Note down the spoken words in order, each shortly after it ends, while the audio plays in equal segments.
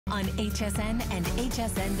on HSN and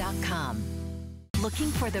hsn.com.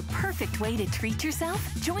 Looking for the perfect way to treat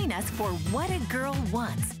yourself? Join us for What a Girl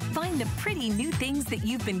Wants. Find the pretty new things that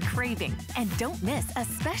you've been craving. And don't miss a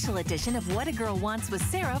special edition of What a Girl Wants with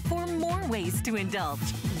Sarah for more ways to indulge.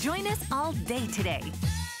 Join us all day today.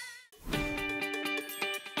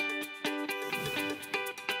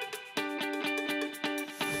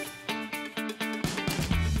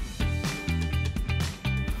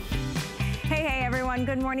 Hey everyone,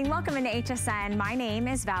 good morning. Welcome into HSN. My name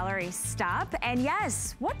is Valerie Stupp, and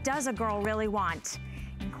yes, what does a girl really want?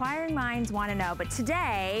 Inquiring minds want to know, but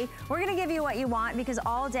today we're going to give you what you want, because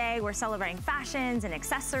all day we're celebrating fashions and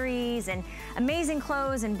accessories and amazing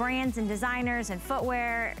clothes and brands and designers and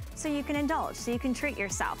footwear, so you can indulge, so you can treat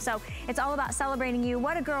yourself. So it's all about celebrating you.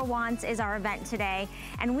 What a Girl Wants is our event today,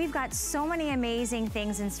 and we've got so many amazing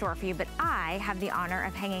things in store for you, but I have the honor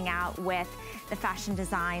of hanging out with the fashion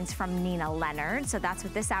designs from Nina Leonard. So that's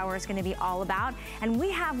what this hour is going to be all about. And we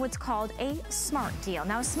have what's called a smart deal.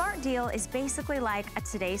 Now, a smart deal is basically like a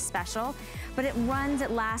today's special, but it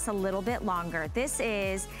lasts a little bit longer. This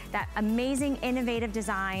is that amazing, innovative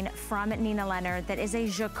design from Nina Leonard that is a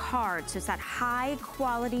jacquard. So it's that high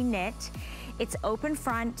quality knit. It's open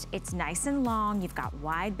front, it's nice and long. You've got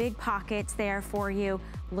wide, big pockets there for you.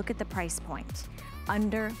 Look at the price point.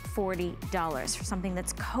 Under $40 for something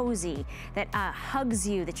that's cozy, that hugs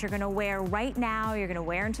you, that you're gonna wear right now, you're gonna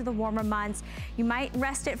wear into the warmer months. You might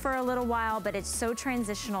rest it for a little while, but it's so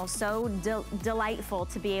transitional, so delightful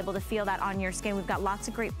to be able to feel that on your skin. We've got lots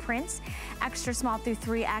of great prints. Extra small through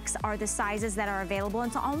 3X are the sizes that are available,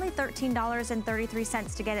 and it's only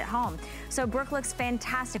 $13.33 to get it home. So Brooke looks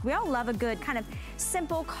fantastic. We all love a good kind of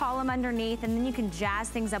simple column underneath, and then you can jazz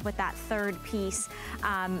things up with that third piece,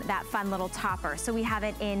 that fun little topper. So we have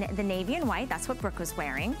it in the navy and white. That's what Brooke was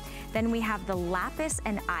wearing. Then we have the lapis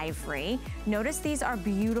and ivory. Notice these are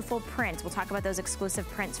beautiful prints. We'll talk about those exclusive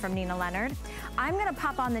prints from Nina Leonard. I'm gonna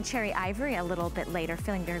pop on the cherry ivory a little bit later,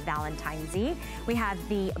 feeling very Valentine's-y. We have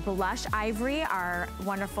the blush ivory. Our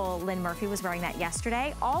wonderful Lynn Murphy was wearing that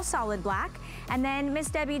yesterday, all solid black. And then Miss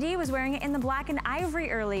Debbie D was wearing it in the black and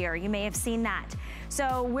ivory earlier. You may have seen that.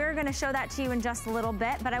 So we're gonna show that to you in just a little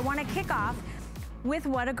bit, but I wanna kick off with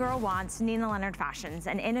What a Girl Wants, Nina Leonard Fashions,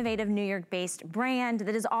 an innovative New York-based brand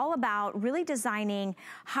that is all about really designing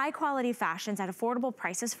high-quality fashions at affordable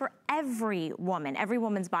prices for every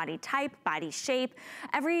woman's body type, body shape,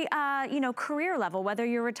 every career level, whether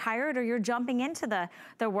you're retired or you're jumping into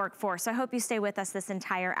the workforce. So I hope you stay with us this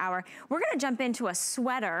entire hour. We're gonna jump into a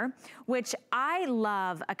sweater, which I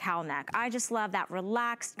love a cowl neck. I just love that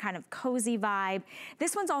relaxed, kind of cozy vibe.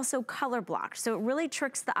 This one's also color blocked, so it really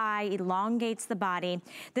tricks the eye, elongates the body.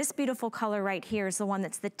 This beautiful color right here is the one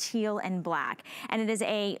that's the teal and black. And it is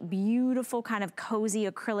a beautiful kind of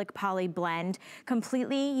cozy acrylic poly blend.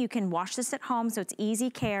 Completely, you can wash this at home, so it's easy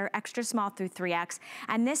care, extra small through 3X.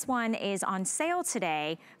 And this one is on sale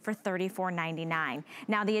today for $34.99.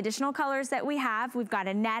 Now the additional colors that we have, we've got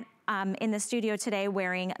Annette in the studio today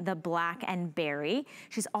wearing the black and berry.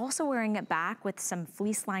 She's also wearing it back with some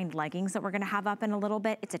fleece-lined leggings that we're gonna have up in a little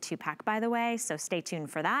bit. It's a 2-pack, by the way, so stay tuned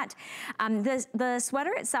for that. The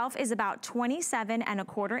sweater itself is about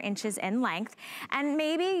 27¼ inches in length. And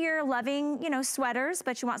maybe you're loving, sweaters,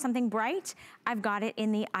 but you want something bright. I've got it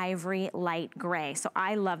in the ivory light gray. So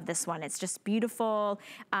I love this one. It's just beautiful.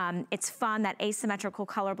 It's fun. That asymmetrical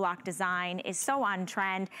color block design is so on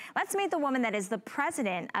trend. Let's meet the woman that is the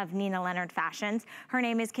president of Nina Leonard Fashions. Her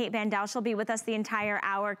name is Kate Bandel. She'll be with us the entire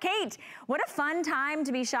hour. Kate, what a fun time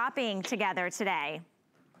to be shopping together today.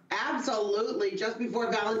 Absolutely, just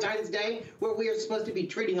before Valentine's Day, where we are supposed to be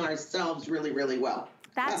treating ourselves really, really well.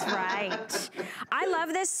 That's right. I love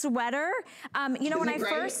this sweater. When I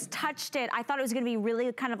first touched it, I thought it was gonna be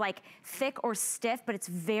really kind of like thick or stiff, but it's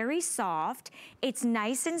very soft. It's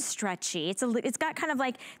nice and stretchy. It's got kind of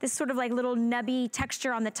like this sort of like little nubby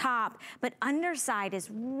texture on the top, but underside is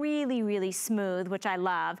really, really smooth, which I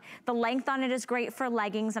love. The length on it is great for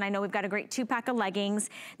leggings, and I know we've got a great 2-pack of leggings.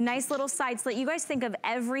 Nice little side slit. You guys think of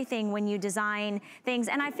everything when you design things,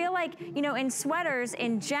 and I feel like, in sweaters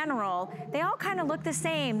in general, they all kind of look the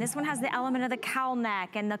same. This one has the element of the cowl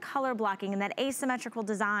neck and the color blocking and that asymmetrical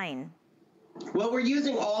design. Well, we're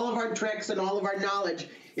using all of our tricks and all of our knowledge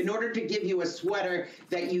in order to give you a sweater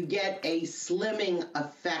that you get a slimming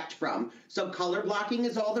effect from. So color blocking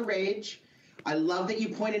is all the rage. I love that you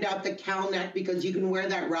pointed out the cowl neck because you can wear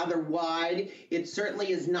that rather wide. It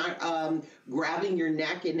certainly is not grabbing your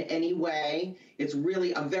neck in any way. It's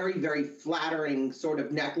really a very, very flattering sort of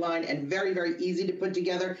neckline and very, very easy to put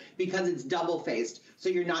together because it's double-faced. So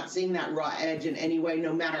you're not seeing that raw edge in any way,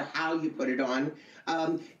 no matter how you put it on.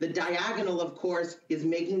 The diagonal, of course, is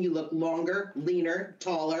making you look longer, leaner,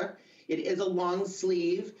 taller. It is a long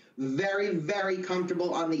sleeve, very, very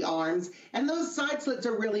comfortable on the arms. And those side slits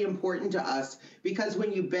are really important to us because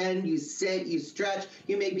when you bend, you sit, you stretch,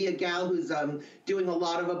 you may be a gal who's doing a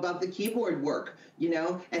lot of above the keyboard work, you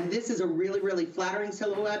know, and this is a really, really flattering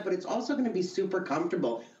silhouette, but it's also going to be super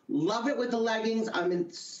comfortable. Love it with the leggings. I'm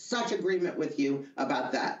in such agreement with you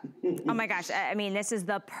about that. Oh my gosh, I mean, this is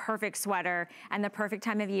the perfect sweater and the perfect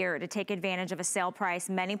time of year to take advantage of a sale price.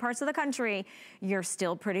 Many parts of the country, you're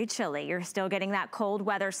still pretty chilly. You're still getting that cold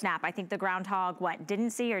weather snap. I think the groundhog, didn't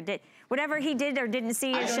see or did, whatever he did or didn't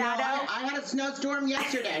see his shadow. I had a snowstorm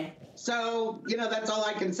yesterday. So, you know, that's all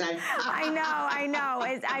I can say. I know.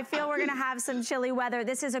 I feel we're gonna have some chilly weather.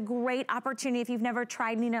 This is a great opportunity if you've never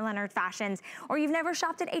tried Nina Leonard fashions or you've never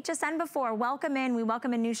shopped at HSN before. Welcome in. We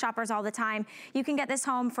welcome in new shoppers all the time. You can get this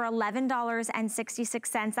home for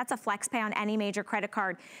 $11.66. That's a flex pay on any major credit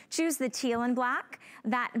card. Choose the teal and black,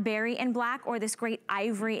 that berry and black, or this great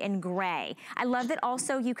ivory and gray. I love that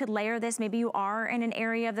also you could layer this. Maybe you are in an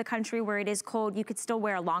area of the country where it is cold. You could still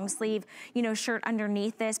wear a long sleeve, you know, shirt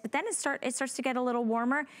underneath this, but then it starts to get a little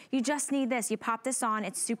warmer. You just need this. You pop this on.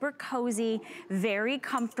 It's super cozy, very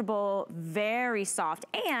comfortable, very soft.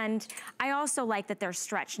 And I also like that they're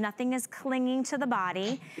stretched. Nothing is clinging to the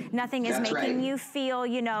body. Nothing is making you feel,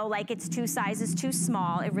 you know, like it's 2 sizes too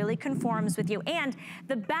small. It really conforms with you. And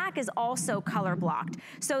the back is also color blocked.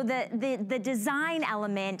 So the design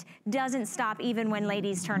element doesn't stop even when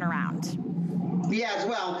ladies turn around. Yes,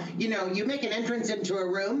 well, you know, you make an entrance into a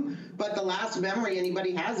room, but the last memory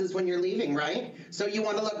anybody has is when you're leaving, right? So you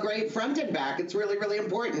want to look great front and back. It's really, really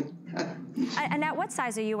important. Annette, what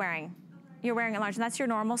size are you wearing? You're wearing a large, and that's your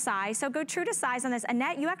normal size. So go true to size on this.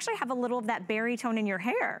 Annette, you actually have a little of that berry tone in your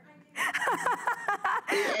hair.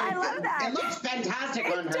 I love that. It looks fantastic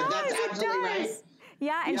on her. That's absolutely right.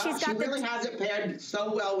 Yeah, and she's got she really has it paired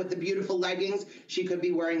so well with the beautiful leggings. She could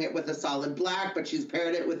be wearing it with a solid black, but she's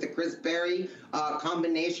paired it with the crisp berry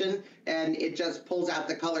combination, and it just pulls out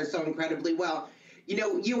the color so incredibly well. You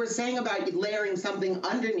know, you were saying about layering something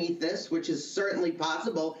underneath this, which is certainly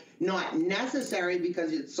possible, not necessary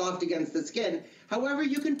because it's soft against the skin. However,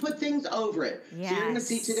 you can put things over it. Yes. So you're going to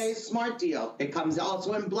see today's smart deal. It comes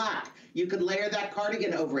also in black. You could layer that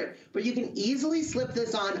cardigan over it, but you can easily slip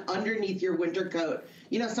this on underneath your winter coat.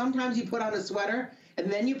 You know, sometimes you put on a sweater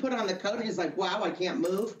and then you put on the coat and it's like, wow, I can't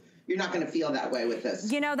move. You're not going to feel that way with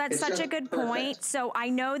this. You know, that's such a good point. So I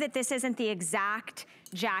know that this isn't the exact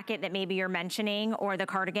jacket that maybe you're mentioning or the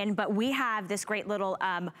cardigan, but we have this great little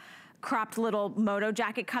cropped little moto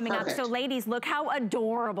jacket coming up. So ladies, look how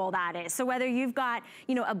adorable that is. So whether you've got,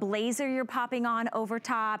 you know, a blazer you're popping on over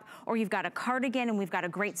top, or you've got a cardigan, and we've got a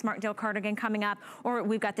great smart deal cardigan coming up, or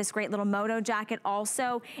we've got this great little moto jacket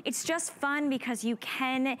also. It's just fun because you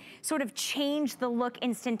can sort of change the look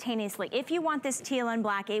instantaneously. If you want this teal and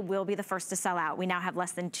black, it will be the first to sell out. We now have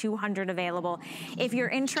less than 200 available. If you're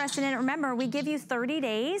interested in it, remember, we give you 30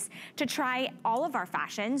 days to try all of our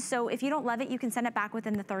fashions. So if you don't love it, you can send it back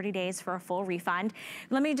within the 30 days for a full refund.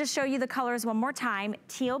 Let me just show you the colors one more time.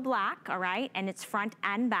 Teal black, all right, and it's front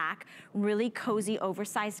and back. Really cozy,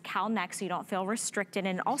 oversized cowl neck so you don't feel restricted,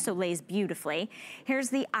 and it also lays beautifully. Here's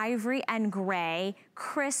the ivory and gray,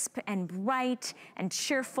 crisp and bright and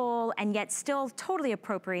cheerful, and yet still totally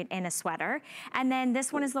appropriate in a sweater. And then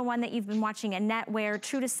this one is the one that you've been watching Annette wear,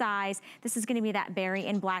 true to size. This is gonna be that berry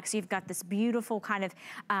in black, so you've got this beautiful kind of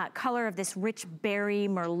color of this rich berry,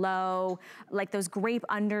 merlot, like those grape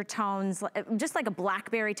undertones, just like a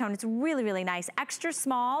blackberry tone. It's really, really nice. Extra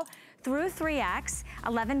small through 3X,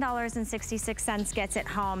 $11.66 gets it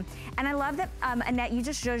home. And I love that, Annette, you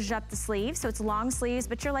just zhuzhed up the sleeves, so it's long sleeves,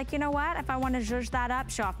 but you're like, you know what? If I want to zhuzh that up,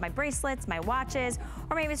 show off my bracelets, my watches,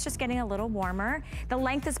 or maybe it's just getting a little warmer. The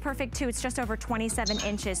length is perfect too. It's just over 27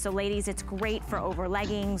 inches. So ladies, it's great for over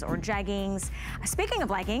leggings or jeggings. Speaking of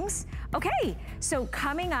leggings, okay, so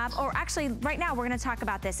coming up, or actually right now we're gonna talk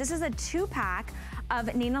about this. This is a 2-pack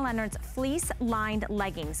of Nina Leonard's fleece-lined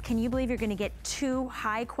leggings. Can you believe you're gonna get 2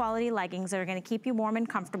 high-quality leggings that are gonna keep you warm and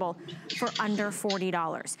comfortable for under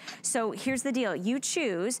 $40? So here's the deal, you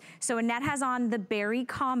choose, so Annette has on the berry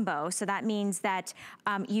combo, so that means that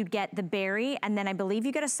you'd get the berry, and then I believe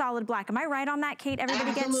you get a solid black. Am I right on that, Kate?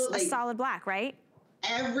 Everybody Absolutely. Gets a solid black, right?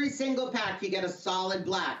 Every single pack, you get a solid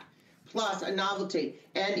black, plus a novelty.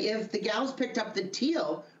 And if the gals picked up the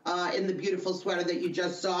teal in the beautiful sweater that you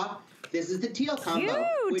just saw, this is the teal combo.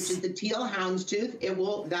 which is the teal houndstooth.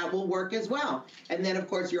 That will work as well. And then of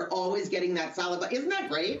course you're always getting that solid. Isn't that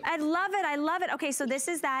great? I love it. I love it. Okay, so this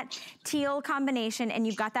is that teal combination, and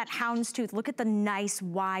you've got that houndstooth. Look at the nice,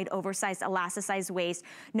 wide, oversized, elasticized waist.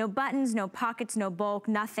 No buttons, no pockets, no bulk,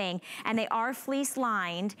 nothing. And they are fleece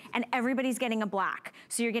lined, and everybody's getting a black.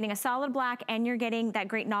 So you're getting a solid black, and you're getting that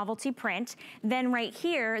great novelty print. Then right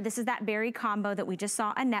here, this is that berry combo that we just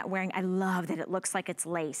saw Annette wearing. I love that it looks like it's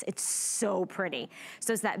lace. It's so pretty.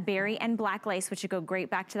 So it's that berry and black lace, which would go great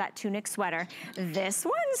back to that tunic sweater. This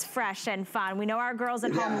one's fresh and fun. We know our girls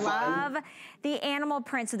at home love the animal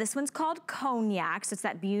print. So this one's called Cognac. So it's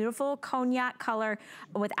that beautiful cognac color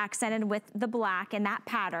with accented with the black and that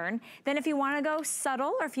pattern. Then if you wanna go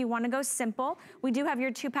subtle or if you wanna go simple, we do have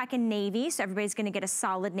your 2-pack in navy. So everybody's gonna get a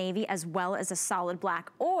solid navy as well as a solid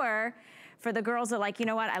black. Or for the girls that are like, you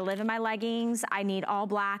know what, I live in my leggings, I need all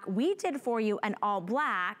black. We did for you an all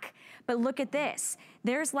black, but look at this.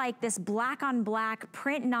 There's like this black on black,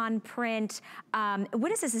 print non-print.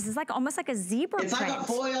 What is this? This is like almost like a zebra print. It's like a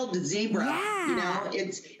foiled zebra. Yeah. You know,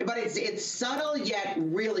 it's subtle yet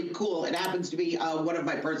really cool. It happens to be one of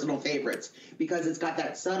my personal favorites because it's got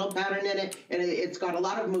that subtle pattern in it, and it's got a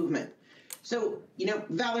lot of movement. So, you know,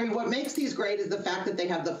 Valerie, what makes these great is the fact that they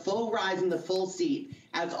have the full rise and the full seat,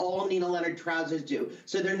 as all Nina Leonard trousers do.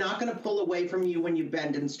 So they're not going to pull away from you when you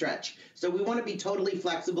bend and stretch. So we want to be totally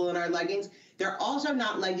flexible in our leggings. They're also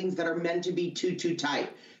not leggings that are meant to be too tight.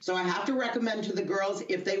 So I have to recommend to the girls,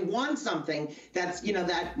 if they want something that's, you know,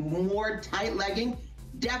 that more tight legging,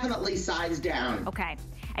 definitely size down. Okay.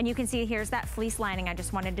 And you can see here's that fleece lining. I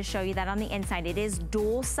just wanted to show you that on the inside. It is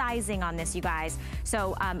dual sizing on this, you guys.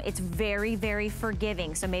 So it's very, very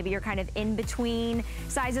forgiving. So maybe you're kind of in between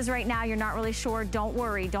sizes right now. You're not really sure. Don't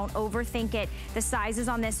worry. Don't overthink it. The sizes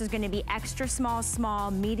on this is going to be extra small,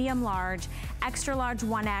 small, medium, large, extra large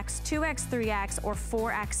 1X, 2X, 3X, or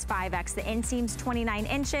 4X, 5X. The inseam's 29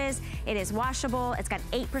 inches. It is washable. It's got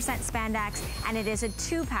 8% spandex, and it is a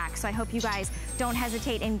 2-pack. So I hope you guys don't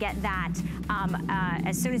hesitate and get that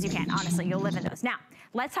as soon as you can. Honestly, you'll live in those. Now,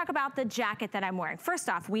 let's talk about the jacket that I'm wearing. First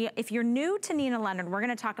off, if you're new to Nina Leonard, we're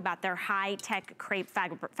gonna talk about their high-tech crepe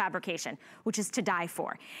fabrication, which is to die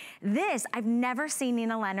for. This, I've never seen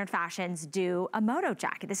Nina Leonard Fashions do a moto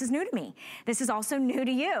jacket. This is new to me. This is also new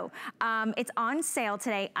to you. It's on sale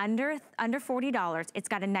today, under $40. It's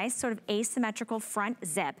got a nice sort of asymmetrical front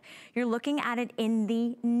zip. You're looking at it in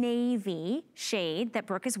the navy shade that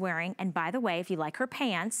Brooke is wearing. And by the way, if you like her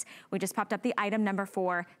pants, we just popped up the item number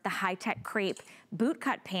 4, the high-tech crepe boot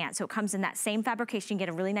cut pants. So it comes in that same fabrication. You get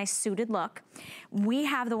a really nice suited look. We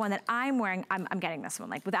have the one that I'm wearing. I'm getting this one,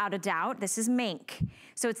 like without a doubt. This is mink.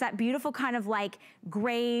 So it's that beautiful kind of like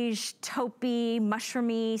grayish, taupey,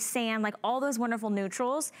 mushroomy, sand, like all those wonderful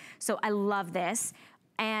neutrals. So I love this.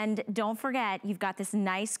 And don't forget, you've got this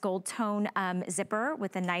nice gold tone zipper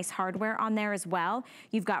with a nice hardware on there as well.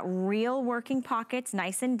 You've got real working pockets,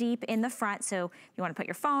 nice and deep in the front. So if you wanna put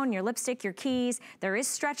your phone, your lipstick, your keys, there is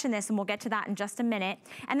stretch in this, and we'll get to that in just a minute.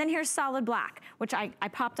 And then here's solid black, which I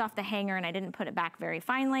popped off the hanger and I didn't put it back very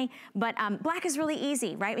finely. But black is really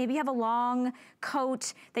easy, right? Maybe you have a long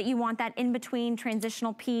coat that you want that in-between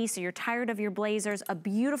transitional piece, or you're tired of your blazers. A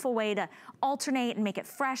beautiful way to alternate and make it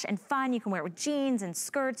fresh and fun. You can wear it with jeans and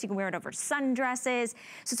skirts, you can wear it over sundresses.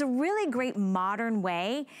 So it's a really great modern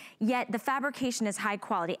way, yet the fabrication is high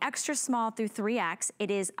quality. Extra small through 3X. It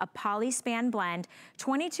is a poly span blend,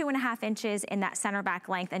 22.5 inches in that center back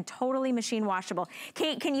length, and totally machine washable.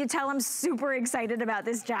 Kate, can you tell I'm super excited about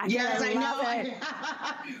this jacket? Yes, I know.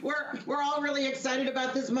 We're all really excited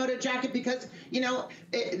about this moto jacket because, you know,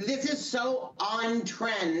 this is so on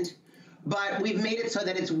trend, but we've made it so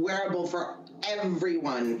that it's wearable for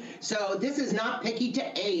everyone. So this is not picky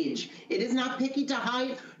to age. It is not picky to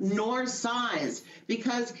height nor size,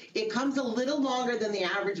 because it comes a little longer than the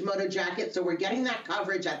average moto jacket. So we're getting that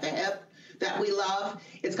coverage at the hip that we love.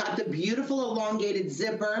 It's got the beautiful elongated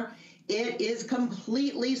zipper. It is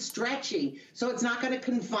completely stretchy, so it's not going to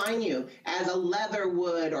confine you as a leather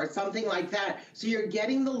would or something like that. So you're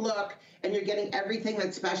getting the look, and you're getting everything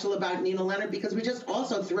that's special about Nina Leonard, because we just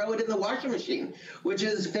also throw it in the washing machine, which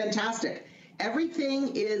is fantastic.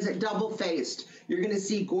 Everything is double-faced. You're going to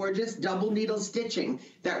see gorgeous double needle stitching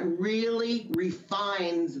that really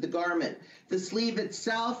refines the garment. The sleeve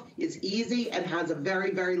itself is easy and has a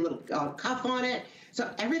very, very little cuff on it.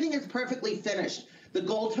 So everything is perfectly finished. The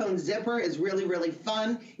gold tone zipper is really, really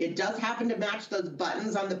fun. It does happen to match those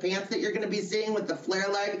buttons on the pants that you're going to be seeing with the flare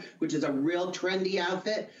leg, which is a real trendy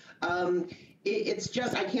outfit. It's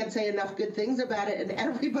just, I can't say enough good things about it, and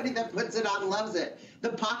everybody that puts it on loves it. The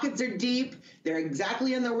pockets are deep. They're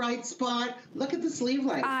exactly in the right spot. Look at the sleeve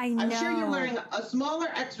length. I know. I'm sure you're wearing a small or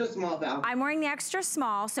extra small, Val. I'm wearing the extra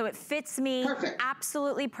small, so it fits me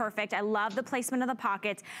absolutely perfect. I love the placement of the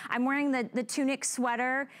pockets. I'm wearing the tunic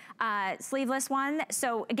sweater, sleeveless one.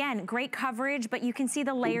 So again, great coverage, but you can see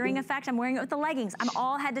the layering effect. I'm wearing it with the leggings. I'm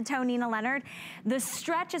all head to toe Nina Leonard. The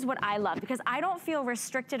stretch is what I love because I don't feel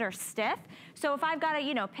restricted or stiff. So if I've got to,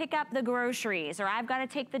 you know, pick up the groceries, or I've got to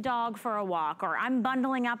take the dog for a walk, or I'm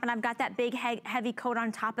bundling up and I've got that big heavy coat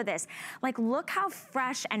on top of this, like look how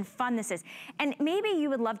fresh and fun this is. And maybe you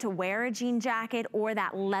would love to wear a jean jacket or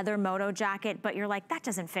that leather moto jacket, but you're like, that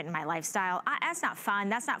doesn't fit in my lifestyle. That's not fun,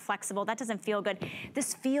 that's not flexible, that doesn't feel good.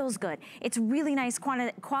 This feels good. It's really nice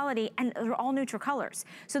quality, and they're all neutral colors.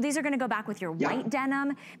 So these are gonna go back with your white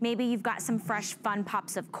denim. Maybe you've got some fresh fun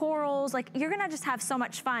pops of corals. Like you're gonna just have so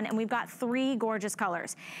much fun, and we've got 3 gorgeous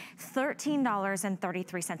colors.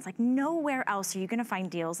 $13.33. Like nowhere else are you gonna find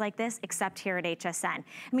deals like this except here at HSN.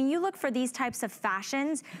 I mean, you look for these types of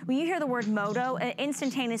fashions, when you hear the word moto,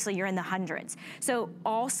 instantaneously you're in the hundreds. So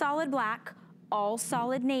all solid black, all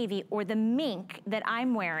solid navy, or the mink that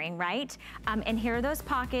I'm wearing, right? And here are those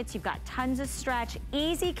pockets. You've got tons of stretch,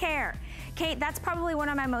 easy care. Kate, that's probably one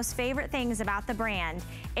of my most favorite things about the brand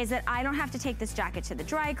is that I don't have to take this jacket to the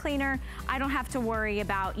dry cleaner. I don't have to worry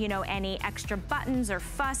about, you know, any extra buttons or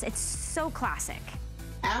fuss. It's so classic.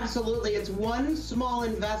 Absolutely, it's one small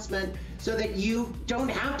investment so that you don't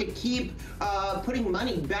have to keep putting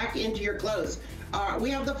money back into your clothes. We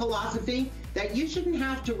have the philosophy that you shouldn't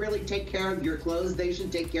have to really take care of your clothes, they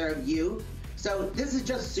should take care of you. So this is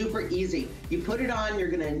just super easy. You put it on, you're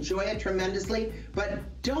gonna enjoy it tremendously, but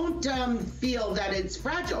don't feel that it's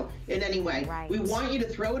fragile in any way. Right. We want you to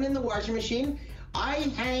throw it in the washing machine. I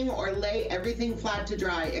hang or lay everything flat to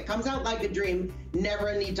dry. It comes out like a dream, never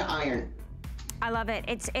a need to iron. I love it.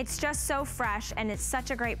 It's just so fresh, and it's such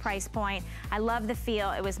a great price point. I love the feel.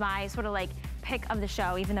 It was my sort of like pick of the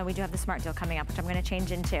show, even though we do have the smart deal coming up, which I'm gonna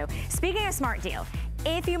change into. Speaking of smart deal,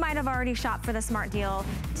 if you might have already shopped for the smart deal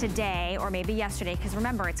today or maybe yesterday, because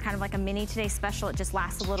remember, it's kind of like a mini today special, it just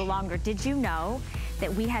lasts a little longer. Did you know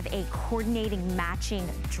that we have a coordinating matching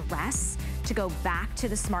dress to go back to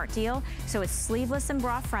the smart deal? So it's sleeveless and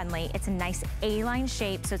bra friendly. It's a nice A-line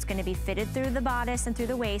shape, so it's gonna be fitted through the bodice and through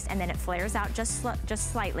the waist, and then it flares out just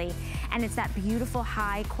slightly. And it's that beautiful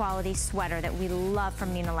high quality sweater that we love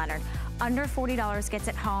from Nina Leonard. Under $40 gets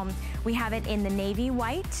it home. We have it in the navy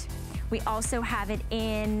white. We also have it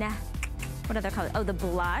in, what other color? Oh, the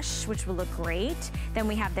blush, which will look great. Then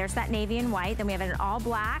we have, there's that navy and white. Then we have it in all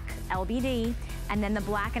black, LBD, and then the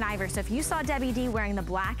black and ivory. So if you saw Debbie D wearing the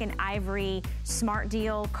black and ivory smart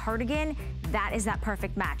deal cardigan, that is that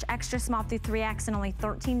perfect match. Extra small through 3X and only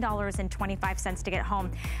 $13.25 to get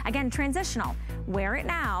home. Again, transitional. Wear it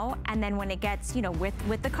now, and then when it gets, you know,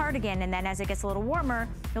 with the cardigan, and then as it gets a little warmer,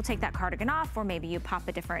 you'll take that cardigan off, or maybe you pop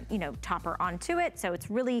a different, you know, topper onto it. So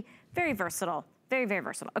it's really very versatile. Very, very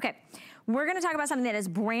versatile. Okay, we're gonna talk about something that is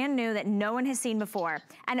brand new that no one has seen before.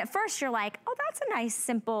 And at first you're like, oh, that's a nice,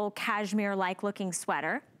 simple, cashmere-like looking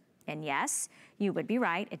sweater. And yes, you would be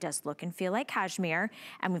right. It does look and feel like cashmere,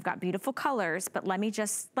 and we've got beautiful colors, but let me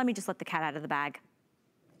just let the cat out of the bag.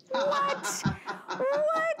 What?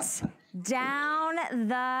 What? Down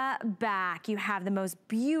the back, you have the most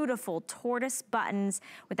beautiful tortoise buttons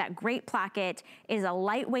with that great placket. It is a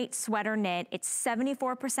lightweight sweater knit. It's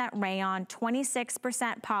 74% rayon,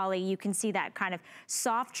 26% poly. You can see that kind of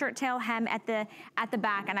soft shirt tail hem at the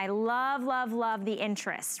back, and I love, love, love the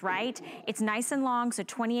interest, right? It's nice and long, so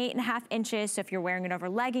 28.5 inches. So if you're wearing it over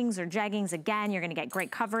leggings or jeggings, again, you're gonna get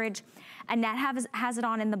great coverage. Annette has it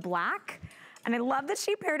on in the black. And I love that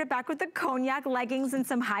she paired it back with the cognac leggings and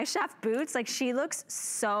some high shaft boots. Like, she looks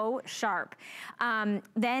so sharp.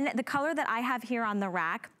 Then the color that I have here on the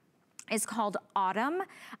rack is called Autumn.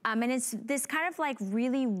 And it's this kind of like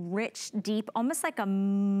really rich, deep, almost like a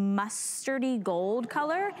mustardy gold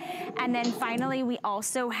color. And then finally, we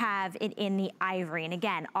also have it in the ivory. And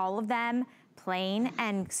again, all of them plain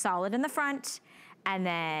and solid in the front. And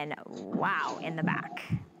then, wow, in the back.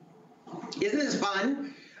 Isn't this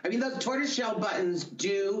fun? I mean, those tortoiseshell buttons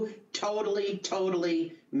do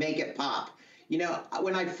totally make it pop. You know,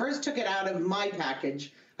 when I first took it out of my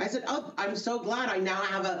package, I said, oh, I'm so glad I now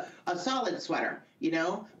have a solid sweater, you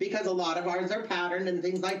know, because a lot of ours are patterned and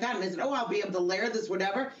things like that. And I said, oh, I'll be able to layer this,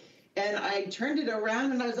 whatever. And I turned it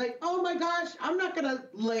around and I was like, oh my gosh, I'm not gonna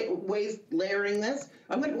waste layering this.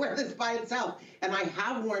 I'm gonna wear this by itself. And I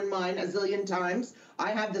have worn mine a zillion times. I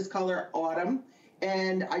have this color Autumn.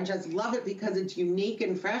 And I just love it because it's unique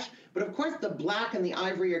and fresh. But of course, the black and the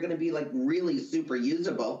ivory are going to be like really super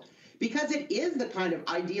usable because it is the kind of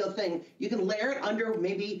ideal thing. You can layer it under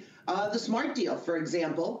maybe the Smart Deal, for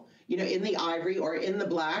example, you know, in the ivory or in the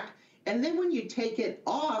black. And then when you take it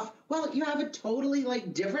off, well, you have a totally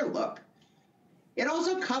like different look. It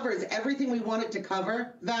also covers everything we want it to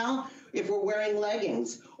cover, Val. If we're wearing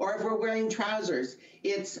leggings or if we're wearing trousers,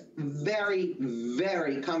 it's very,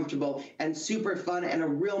 very comfortable and super fun and a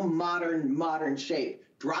real modern shape.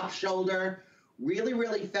 Drop shoulder, really,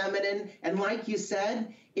 really feminine. And like you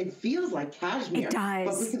said, it feels like cashmere. It does.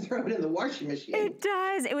 But we can throw it in the washing machine. It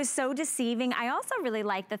does. It was so deceiving. I also really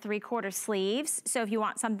like the 3/4 sleeves. So if you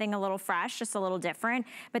want something a little fresh, just a little different,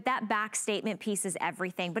 but that back statement piece is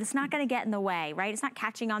everything, but it's not gonna get in the way, right? It's not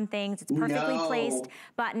catching on things. It's perfectly placed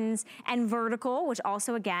buttons and vertical, which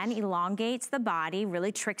also again, elongates the body,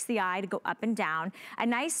 really tricks the eye to go up and down. A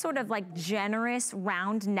nice sort of like generous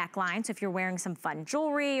round neckline. So if you're wearing some fun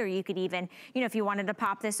jewelry, or you could even, you know, if you wanted to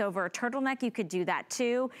pop this over a turtleneck, you could do that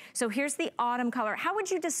too. So here's the autumn color. How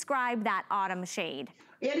would you describe that autumn shade?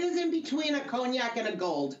 It is in between a cognac and a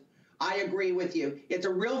gold. I agree with you. It's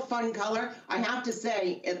a real fun color. I have to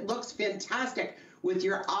say, it looks fantastic with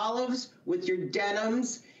your olives, with your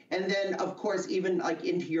denims, and then of course, even like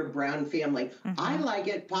into your brown family. I like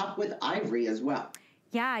it popped with ivory as well.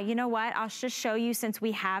 Yeah, you know what? I'll just show you, since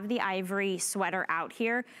we have the ivory sweater out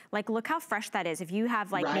here, like look how fresh that is. If you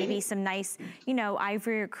have like maybe some nice, you know,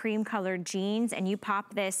 ivory or cream colored jeans and you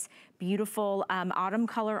pop this beautiful autumn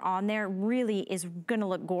color on there, really is gonna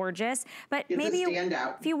look gorgeous. But it's maybe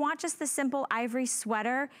if you want just the simple ivory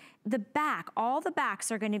sweater, the back, all the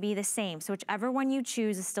backs are gonna be the same. So whichever one you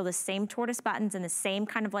choose is still the same tortoise buttons and the same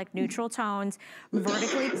kind of like neutral tones,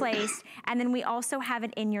 vertically placed. And then we also have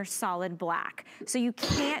it in your solid black. So you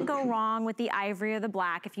can't go wrong with the ivory or the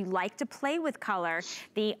black. If you like to play with color,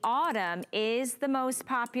 the autumn is the most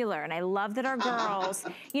popular. And I love that our girls,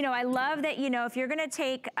 you know, I love that, you know, if you're gonna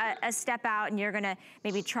take a step out and you're gonna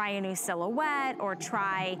maybe try a new silhouette or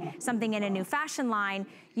try something in a new fashion line,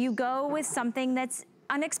 you go with something that's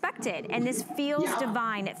unexpected, and this feels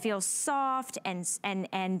divine. It feels soft and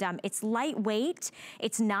it's lightweight.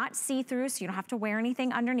 It's not see-through, so you don't have to wear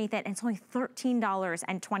anything underneath it. And it's only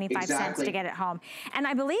 $13.25 to get it home. And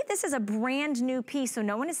I believe this is a brand new piece, so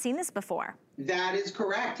no one has seen this before. That is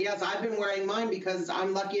correct. Yes, I've been wearing mine because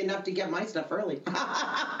I'm lucky enough to get my stuff early.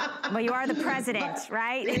 Well, you are the president,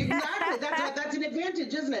 right? Exactly. That's an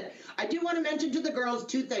advantage, isn't it? I do want to mention to the girls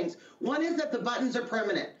two things. One is that the buttons are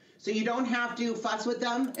permanent. So you don't have to fuss with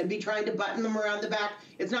them and be trying to button them around the back.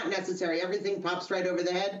 It's not necessary. Everything pops right over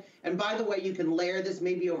the head. And by the way, you can layer this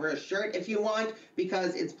maybe over a shirt if you want,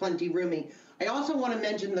 because it's plenty roomy. I also want to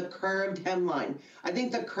mention the curved hemline. I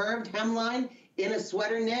think the curved hemline in a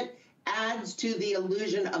sweater knit adds to the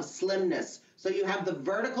illusion of slimness. So you have the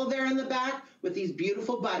vertical there in the back with these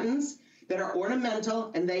beautiful buttons that are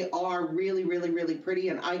ornamental, and they are really, really, really pretty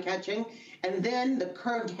and eye-catching. And then the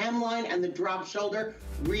curved hemline and the drop shoulder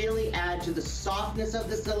really add to the softness of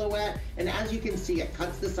the silhouette. And as you can see, it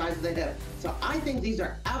cuts the size of the hip. So I think these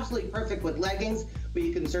are absolutely perfect with leggings, but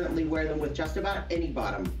you can certainly wear them with just about any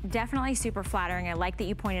bottom. Definitely super flattering. I like that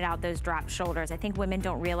you pointed out those drop shoulders. I think women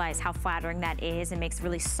don't realize how flattering that is. It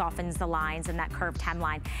really softens the lines and that curved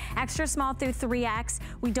hemline. Extra small through 3X.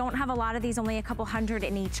 We don't have a lot of these, only a couple hundred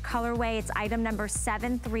in each colorway. It's item number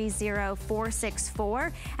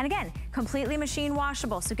 730464. And again, completely machine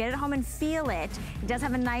washable. So get it home and feel it. It does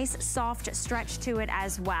have a nice soft stretch to it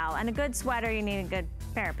as well. And a good sweater, you need a good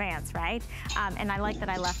pair of pants, right? And I like that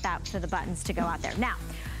I left out to the buttons to go out there. Now,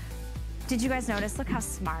 did you guys notice? Look how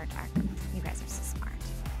smart you guys are. So smart.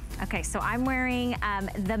 Okay, so I'm wearing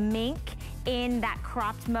the mink in that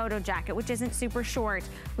cropped moto jacket, which isn't super short.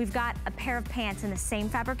 We've got a pair of pants in the same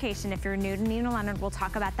fabrication. If you're new to Leonard, we'll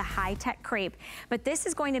talk about the high-tech crepe. But this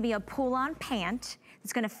is going to be a pull-on pant.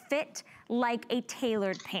 It's gonna fit like a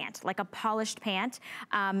tailored pant, like a polished pant.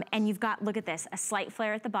 And you've got, look at this, a slight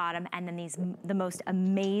flare at the bottom, and then the most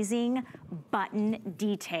amazing button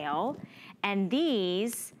detail. And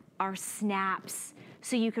these are snaps.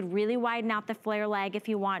 So you could really widen out the flare leg if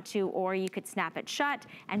you want to, or you could snap it shut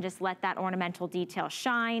and just let that ornamental detail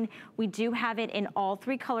shine. We do have it in all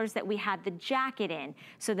three colors that we had the jacket in.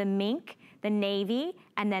 So the mink, the navy,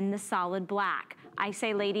 and then the solid black. I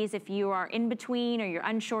say, ladies, if you are in between or you're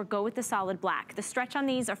unsure, go with the solid black. The stretch on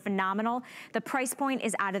these are phenomenal. The price point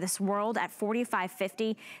is out of this world at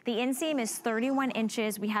 $45.50. The inseam is 31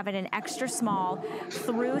 inches. We have it in extra small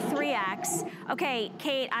through 3X. Okay,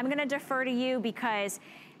 Kate, I'm gonna defer to you because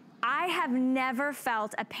I have never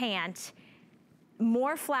felt a pant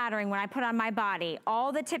more flattering when I put on my body.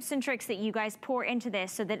 All the tips and tricks that you guys pour into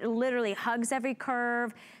this so that it literally hugs every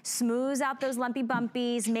curve, smooths out those lumpy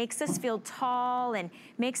bumpies, makes us feel tall and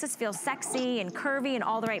makes us feel sexy and curvy in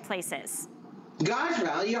all the right places. Gosh,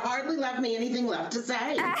 Val, you hardly left me anything left to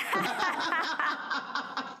say.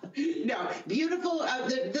 No, beautiful.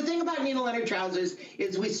 The thing about Nina Leonard trousers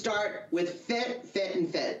is we start with fit, fit,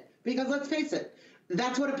 and fit. Because let's face it,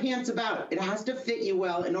 that's what a pant's about. It has to fit you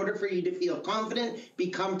well in order for you to feel confident, be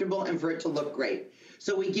comfortable, and for it to look great.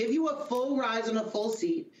 So we give you a full rise and a full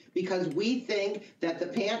seat because we think that the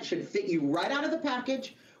pant should fit you right out of the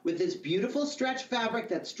package with this beautiful stretch fabric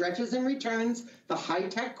that stretches and returns. The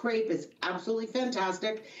high-tech crepe is absolutely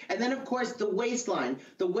fantastic. And then, of course, the waistline.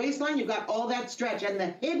 The waistline, you've got all that stretch and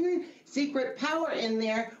the hidden secret power in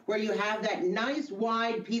there where you have that nice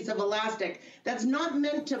wide piece of elastic that's not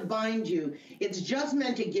meant to bind you. It's just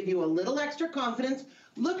meant to give you a little extra confidence.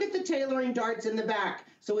 Look at the tailoring darts in the back.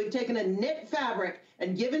 So we've taken a knit fabric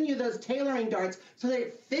and given you those tailoring darts so that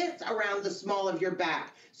it fits around the small of your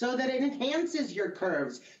back, so that it enhances your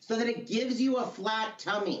curves, so that it gives you a flat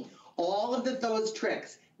tummy. All of those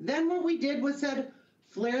tricks. Then what we did was said,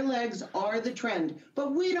 flare legs are the trend,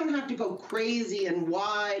 but we don't have to go crazy and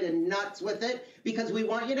wide and nuts with it because we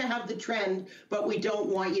want you to have the trend, but we don't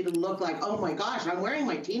want you to look like, oh my gosh, I'm wearing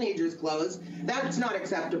my teenager's clothes. That's not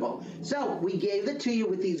acceptable. So we gave it to you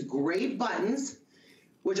with these great buttons,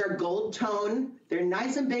 which are gold tone. They're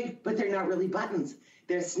nice and big, but they're not really buttons.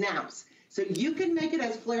 They're snaps. So you can make it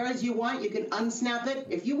as flare as you want. You can unsnap it.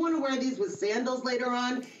 If you want to wear these with sandals later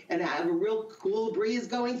on and have a real cool breeze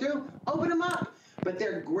going through, open them up. But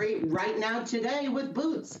they're great right now today with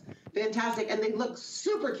boots. Fantastic. And they look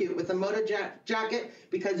super cute with the moto jacket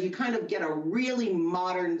because you kind of get a really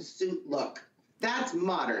modern suit look. That's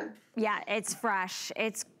modern. Yeah, it's fresh.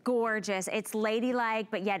 It's gorgeous. It's ladylike,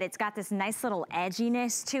 but yet it's got this nice little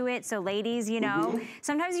edginess to it. So ladies, you know,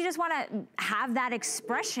 sometimes you just want to have that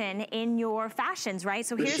expression in your fashions, right?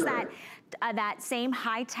 So here's that same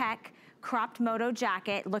high-tech cropped moto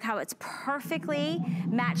jacket. Look how it's perfectly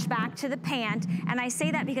matched back to the pant. And I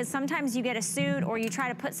say that because sometimes you get a suit or you try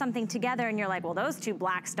to put something together and you're like, well, those two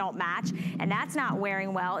blacks don't match and that's not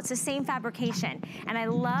wearing well. It's the same fabrication. And I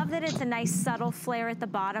love that it's a nice subtle flare at the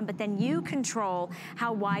bottom, but then you control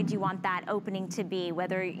how wide you want that opening to be,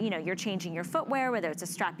 whether, you know, you're changing your footwear, whether it's a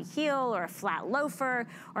strappy heel or a flat loafer,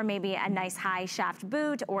 or maybe a nice high shaft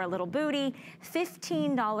boot or a little booty.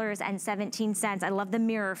 $15.17. I love the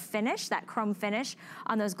mirror finish, that chrome finish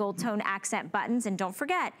on those gold tone accent buttons. And don't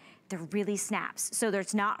forget, they're really snaps. So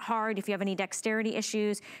it's not hard if you have any dexterity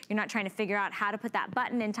issues. You're not trying to figure out how to put that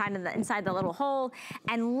button inside the little hole.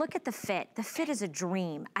 And look at the fit. The fit is a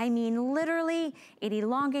dream. I mean, literally, it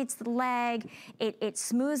elongates the leg. It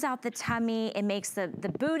smooths out the tummy. It makes the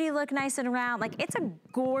booty look nice and round. Like, it's a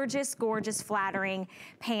gorgeous, gorgeous, flattering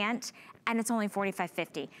pant. And it's only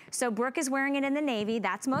 $45.50. So Brooke is wearing it in the navy.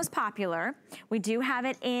 That's most popular. We do have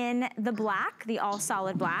it in the black, the all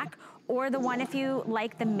solid black, or the one if you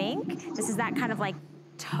like the mink. This is that kind of like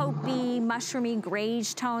taupey, mushroomy,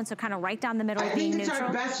 grayish tone, so kind of right down the middle of being neutral. I think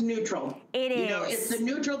it's our best neutral. It is. You know, it's the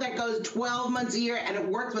neutral that goes 12 months a year, and it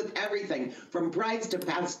works with everything, from brights to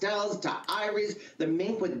pastels to ivories, the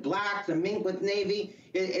mink with black, the mink with navy.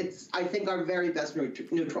 It's, I think, our very best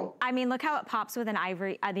neutral. I mean, look how it pops with an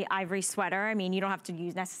ivory, the ivory sweater. I mean, you don't have to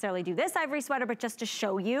necessarily do this ivory sweater, but just to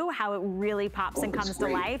show you how it really pops and comes to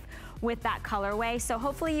life with that colorway. So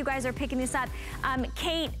hopefully you guys are picking this up.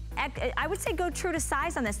 Kate, I would say go true to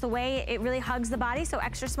size on this, the way it really hugs the body, so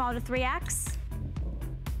extra small to 3X.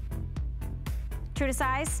 True to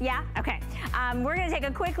size? Yeah? Okay. We're going to take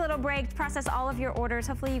a quick little break to process all of your orders.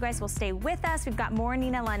 Hopefully you guys will stay with us. We've got more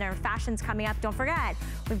Nina Leonard fashions coming up. Don't forget,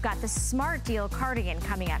 we've got the Smart Deal cardigan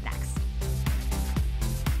coming up next.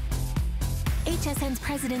 HSN's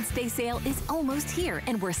President's Day sale is almost here,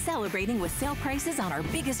 and we're celebrating with sale prices on our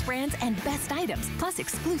biggest brands and best items, plus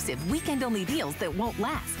exclusive weekend-only deals that won't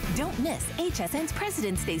last. Don't miss HSN's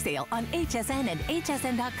President's Day sale on HSN and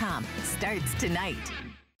HSN.com. Starts tonight.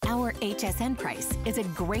 Our HSN price is a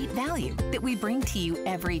great value that we bring to you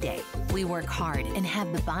every day. We work hard and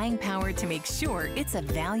have the buying power to make sure it's a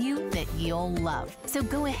value that you'll love. So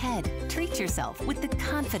go ahead, treat yourself with the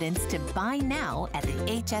confidence to buy now at the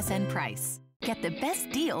HSN price. Get the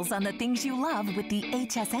best deals on the things you love with the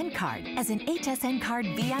HSN card. As an HSN card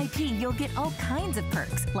VIP, you'll get all kinds of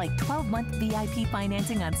perks, like 12-month VIP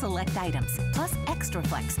financing on select items, plus extra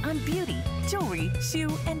flex on beauty, jewelry,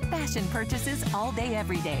 shoe, and fashion purchases all day,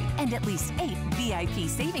 every day. And at least 8 VIP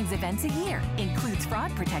savings events a year. Includes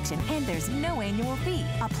fraud protection, and there's no annual fee.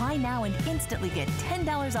 Apply now and instantly get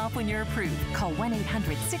 $10 off when you're approved. Call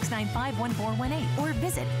 1-800-695-1418 or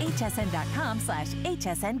visit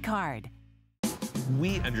hsn.com/HSN card.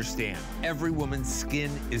 We understand every woman's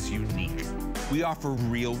skin is unique. We offer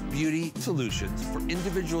real beauty solutions for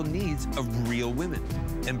individual needs of real women,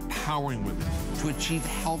 empowering women to achieve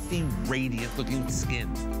healthy, radiant-looking skin,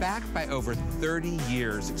 backed by over 30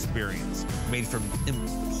 years experience, made from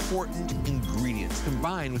important ingredients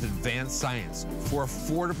combined with advanced science for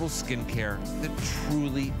affordable skincare that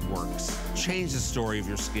truly works. Change the story of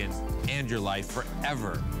your skin and your life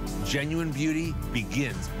forever. Genuine beauty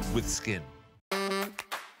begins with skin.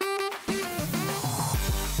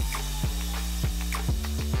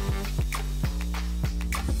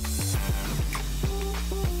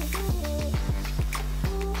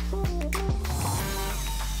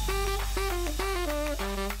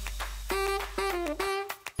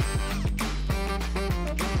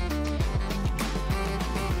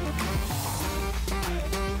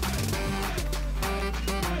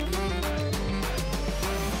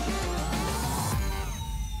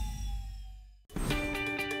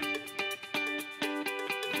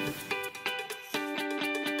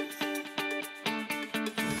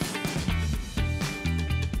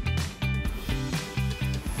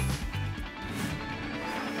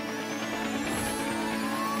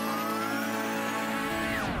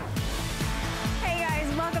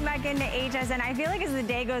 Into HSN. I feel like as the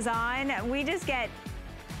day goes on, we just get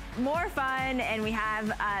more fun and we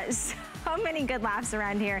have so many good laughs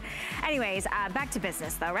around here. Anyways, back to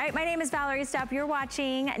business though, right? My name is Valerie Stupp. You're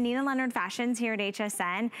watching Nina Leonard Fashions here at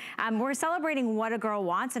HSN. We're celebrating what a girl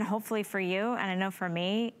wants, and hopefully for you, and I know for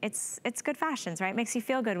me, it's good fashions, right? It makes you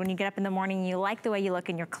feel good when you get up in the morning and you like the way you look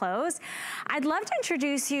in your clothes. I'd love to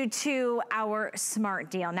introduce you to our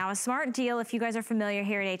Smart Deal. Now, a Smart Deal, if you guys are familiar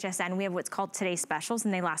here at HSN, we have what's called Today's Specials,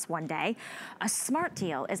 and they last one day. A Smart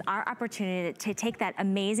Deal is our opportunity to take that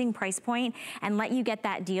amazing price point and let you get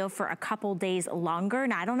that deal for a couple days longer.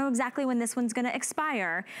 Now, I don't know exactly when this one's gonna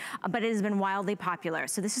expire, but it has been wildly popular.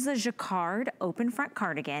 So this is a jacquard open front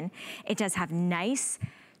cardigan. It does have nice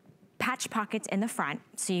patch pockets in the front,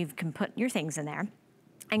 so you can put your things in there.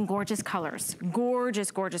 And gorgeous colors, gorgeous,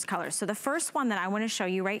 gorgeous colors. So the first one that I wanna show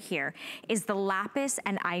you right here is the lapis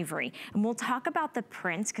and ivory. And we'll talk about the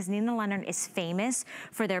prints, because Nina Leonard is famous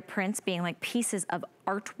for their prints being like pieces of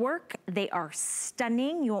artwork. They are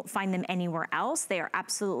stunning. You won't find them anywhere else. They are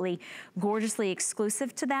absolutely gorgeously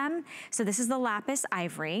exclusive to them. So this is the lapis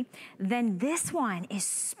ivory. Then this one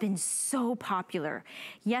has been so popular.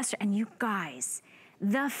 Yes, and you guys,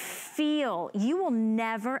 the feel, you will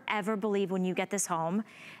never ever believe when you get this home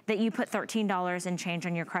that you put $13 and change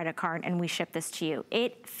on your credit card and we ship this to you.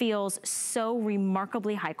 It feels so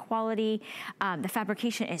remarkably high quality. The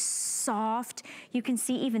fabrication is soft. You can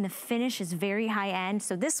see even the finish is very high end.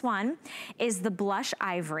 So this one is the blush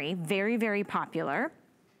ivory, very, very popular.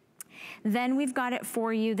 Then we've got it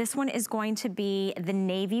for you. This one is going to be the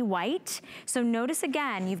navy white. So notice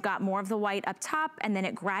again, you've got more of the white up top and then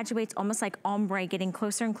it graduates almost like ombre, getting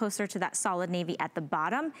closer and closer to that solid navy at the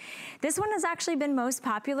bottom. This one has actually been most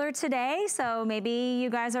popular today. So maybe you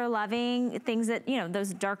guys are loving things that, you know,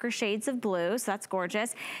 those darker shades of blue. So that's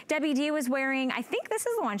gorgeous. Debbie D was wearing, I think this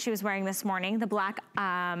is the one she was wearing this morning, the black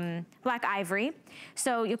ivory.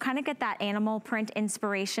 So you'll kind of get that animal print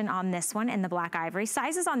inspiration on this one in the black ivory.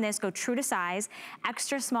 Sizes on this go true to size,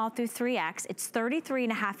 extra small through 3X. It's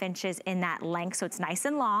 33.5 inches in that length, so it's nice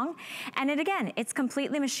and long. And it again, it's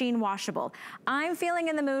completely machine washable. I'm feeling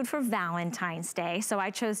in the mood for Valentine's Day, so I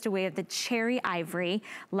chose to wear the cherry ivory.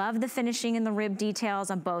 Love the finishing and the rib details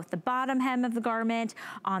on both the bottom hem of the garment,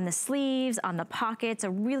 on the sleeves, on the pockets, a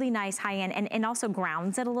really nice high end, and also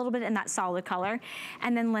grounds it a little bit in that solid color.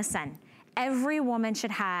 And then listen, every woman should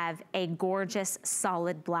have a gorgeous,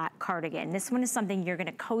 solid black cardigan. This one is something you're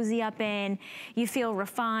gonna cozy up in. You feel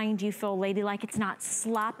refined, you feel ladylike. It's not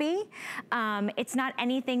sloppy. It's not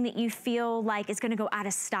anything that you feel like is gonna go out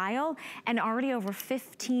of style. And already over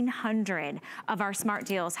 1,500 of our smart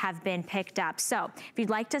deals have been picked up. So if you'd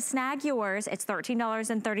like to snag yours, it's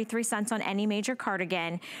 $13.33 on any major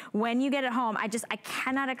cardigan. When you get it home, I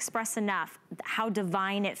cannot express enough how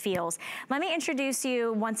divine it feels. Let me introduce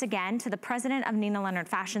you once again to the president of Nina Leonard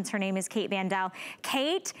Fashions. Her name is Kate Vandell.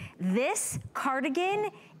 Kate, this cardigan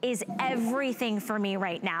is everything for me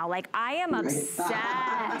right now. Like, I am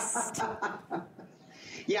obsessed.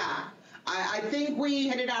 Yeah, I think we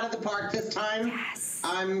hit it out of the park this time. Yes.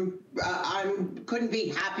 I'm couldn't be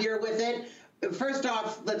happier with it. First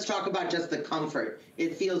off, let's talk about just the comfort.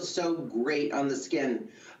 It feels so great on the skin.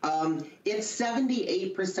 It's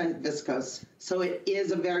 78% viscose, so it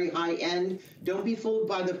is a very high end. Don't be fooled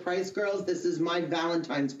by the price, girls. This is my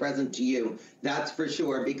Valentine's present to you. That's for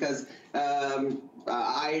sure, because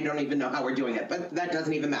I don't even know how we're doing it, but that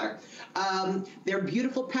doesn't even matter. They're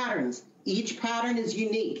beautiful patterns. Each pattern is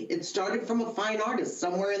unique. It started from a fine artist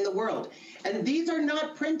somewhere in the world. And these are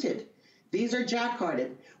not printed. These are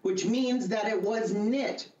jacquarded, which means that it was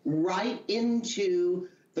knit right into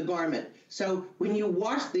the garment. So when you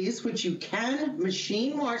wash these, which you can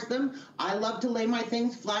machine wash them, I love to lay my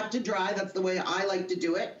things flat to dry. That's the way I like to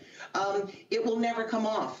do it. It will never come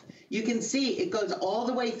off. You can see it goes all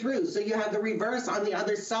the way through. So you have the reverse on the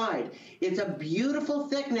other side. It's a beautiful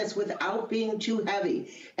thickness without being too heavy.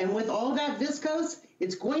 And with all that viscose,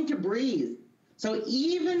 it's going to breathe. So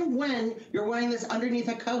even when you're wearing this underneath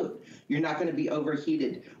a coat, you're not going to be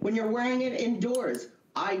overheated. When you're wearing it indoors,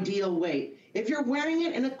 ideal weight. If you're wearing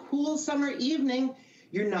it in a cool summer evening,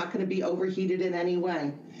 you're not going to be overheated in any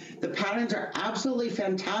way. The patterns are absolutely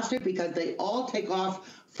fantastic because they all take off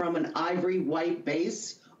from an ivory white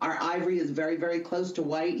base. Our ivory is very, very close to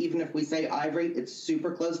white. Even if we say ivory, it's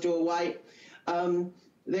super close to a white.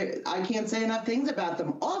 I can't say enough things about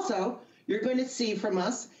them. Also, you're going to see from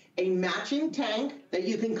us a matching tank that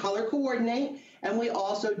you can color coordinate. And we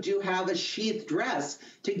also do have a sheath dress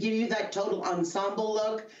to give you that total ensemble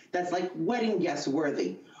look that's like wedding guest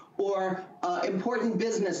worthy, or important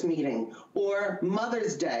business meeting, or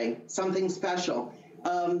Mother's Day, something special.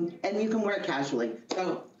 And you can wear it casually.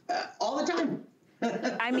 So all the time.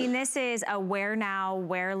 I mean, this is a wear now,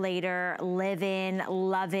 wear later, live in,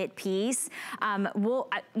 love it piece. You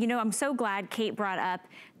know, I'm so glad Kate brought up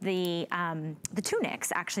the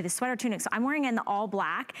tunics, actually, the sweater tunics. So I'm wearing it in the all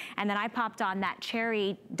black, and then I popped on that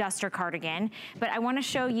cherry duster cardigan. But I want to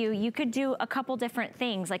show you, you could do a couple different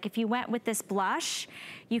things. Like if you went with this blush,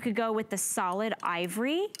 you could go with the solid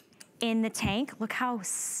ivory in the tank. Look how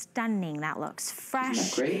stunning that looks.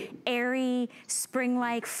 Fresh, airy,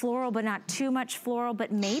 spring-like, floral, but not too much floral.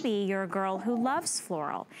 But maybe you're a girl who loves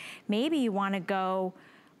floral. Maybe you want to go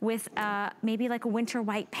with maybe like a winter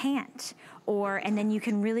white pant, and then you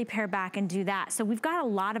can really pair back and do that. So we've got a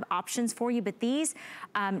lot of options for you, but these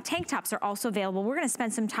tank tops are also available. We're gonna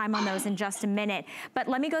spend some time on those in just a minute, but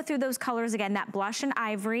let me go through those colors again. That blush and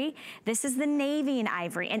ivory, this is the navy and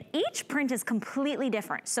ivory, and each print is completely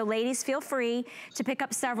different. So ladies, feel free to pick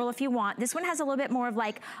up several if you want. This one has a little bit more of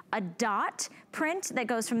like a dot print that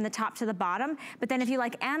goes from the top to the bottom, but then if you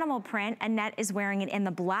like animal print, Annette is wearing it in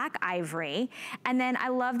the black ivory. And then I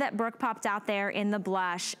love that Brooke popped out there in the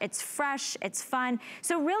blush. It's fresh, it's fun.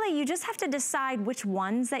 So really, you just have to decide which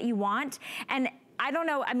ones that you want. And I don't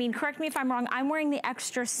know, I mean, correct me if I'm wrong, I'm wearing the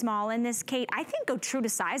extra small in this, Kate. I think go true to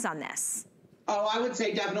size on this. Oh, I would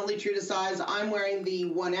say definitely true to size. I'm wearing the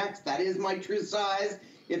 1X. That is my true size.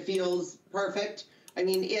 It feels perfect. I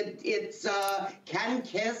mean, it's can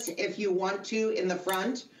kiss if you want to in the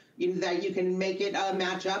front. That you can make it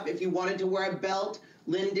match up. If you wanted to wear a belt,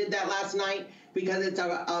 Lynn did that last night because it's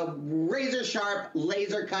a razor sharp,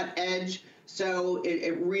 laser cut edge. So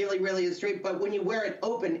it really, really is straight. But when you wear it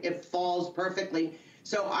open, it falls perfectly.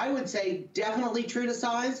 So I would say definitely true to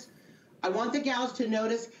size. I want the gals to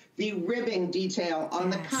notice the ribbing detail on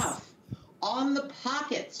the cuff, on the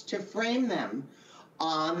pockets to frame them,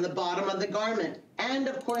 on the bottom of the garment. And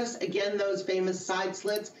of course, again, those famous side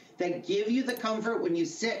slits that give you the comfort when you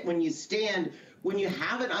sit, when you stand, when you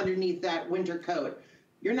have it underneath that winter coat.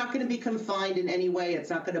 You're not going to be confined in any way.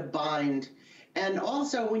 It's not going to bind. And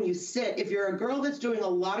also when you sit, if you're a girl that's doing a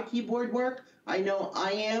lot of keyboard work, I know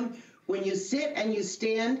I am, when you sit and you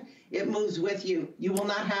stand, it moves with you. You will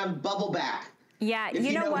not have bubble back. Yeah,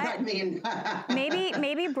 you know what? I mean.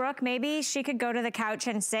 maybe Brooke, maybe she could go to the couch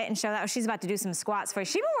and sit and show that. Oh, she's about to do some squats for you.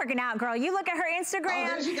 She's been working out, girl. You look at her Instagram. Oh,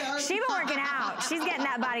 there she goes. She's been working out. She's getting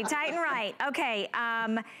that body tight and right. Okay,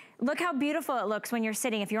 look how beautiful it looks when you're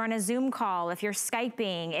sitting. If you're on a Zoom call, if you're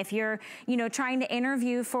Skyping, if you're, trying to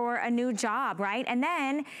interview for a new job, right? And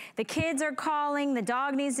then the kids are calling, the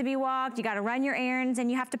dog needs to be walked, you gotta run your errands,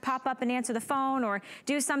 and you have to pop up and answer the phone or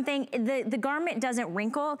do something. The garment doesn't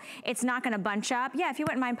wrinkle. It's not gonna bunch up. Yeah, if you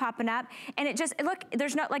wouldn't mind popping up. And it just, look,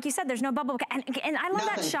 there's no, like you said, there's no bubble. And I love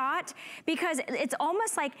that shot because it's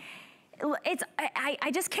almost like,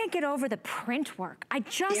 I just can't get over the print work. I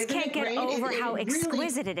just can't get over how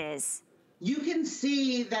exquisite it is. you can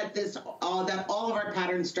see that that all of our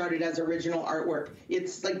patterns started as original artwork.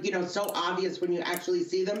 It's like, you know, so obvious when you actually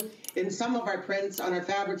see them. In some of our prints on our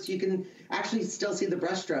fabrics, you can actually still see the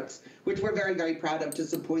brush strokes, which we're very, very proud of to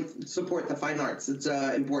support the fine arts. It's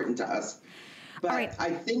important to us. But I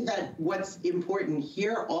think that what's important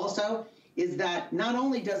here also is that not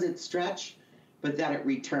only does it stretch, but that it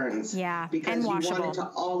returns. Yeah, because and washable. You want it to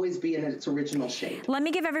always be in its original shape. Let me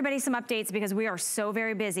give everybody some updates because we are so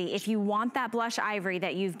very busy. If you want that blush ivory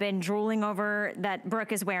that you've been drooling over that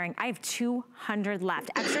Brooke is wearing, I have 200 left.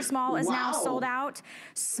 Extra small is now sold out.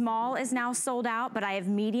 Small is now sold out, but I have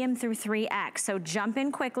medium through 3X. So jump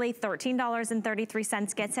in quickly,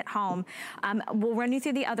 $13.33 gets it home. We'll run you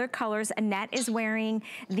through the other colors. Annette is wearing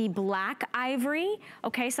the black ivory.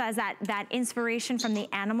 Okay, so as that inspiration from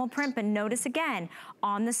the animal print, but notice again,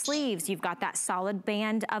 on the sleeves, you've got that solid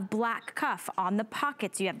band of black cuff. On the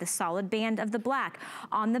pockets, you have the solid band of the black.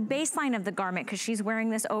 On the baseline of the garment, because she's wearing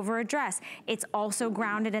this over a dress, it's also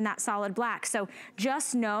grounded in that solid black. So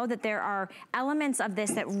just know that there are elements of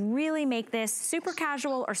this that really make this super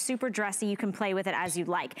casual or super dressy. You can play with it as you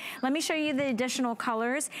like. Let me show you the additional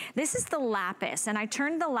colors. This is the lapis, and I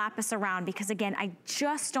turned the lapis around because, again, I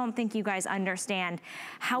just don't think you guys understand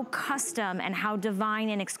how custom and how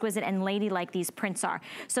divine and exquisite and ladylike these prints are.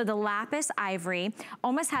 So the lapis ivory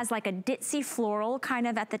almost has like a ditzy floral kind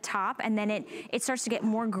of at the top, and then it starts to get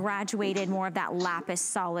more graduated, more of that lapis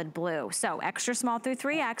solid blue. So extra small through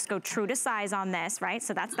 3X, go true to size on this, right?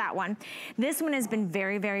 So that's that one. This one has been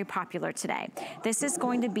very, very popular today. This is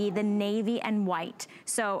going to be the navy and white.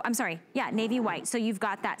 So, I'm sorry, yeah, navy white. So you've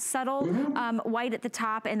got that subtle white at the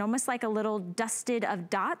top and almost like a little dusted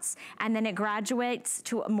of dots, and then it graduates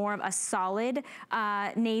to more of a solid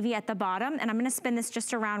navy at the bottom. And I'm gonna spin this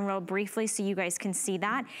just around real briefly so you guys can see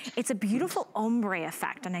that. It's a beautiful ombre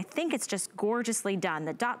effect, and I think it's just gorgeously done.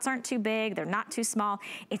 The dots aren't too big, they're not too small.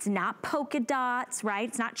 It's not polka dots, right?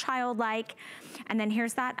 It's not childlike. And then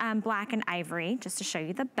here's that black and ivory, just to show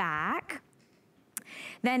you the back.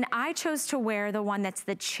 Then I chose to wear the one that's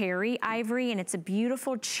the cherry ivory, and it's a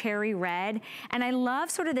beautiful cherry red. And I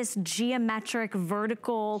love sort of this geometric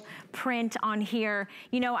vertical print on here.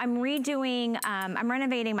 You know, I'm redoing, I'm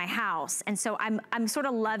renovating my house. And so I'm sort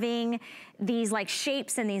of loving these like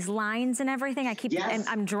shapes and these lines and everything. I keep, and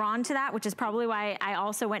I'm drawn to that, which is probably why I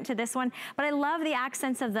also went to this one. But I love the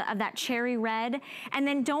accents of that cherry red. And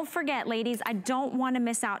then don't forget, ladies, I don't want to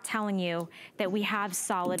miss out telling you that we have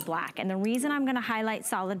solid black. And the reason I'm going to highlight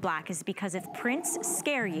solid black is because if prints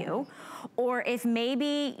scare you, or if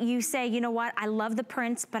maybe you say, you know what, I love the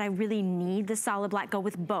prints, but I really need the solid black, go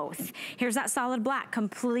with both. Here's that solid black,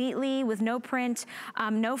 completely with no print,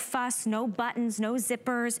 no fuss, no buttons, no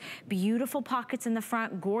zippers, beautiful pockets in the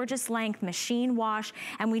front, gorgeous length, machine wash,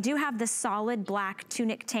 and we do have the solid black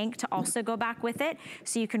tunic tank to also go back with it.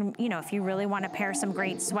 So you can, you know, if you really want to pair some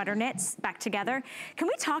great sweater knits back together. Can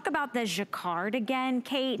we talk about the jacquard again,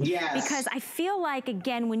 Kate? Yes. Because I feel like,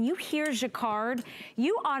 again, when you hear jacquard,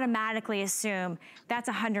 you automatically assume that's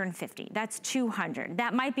 150, that's 200.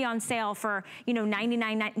 That might be on sale for, you know,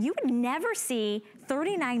 $99.99. You would never see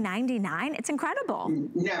 $39.99. It's incredible.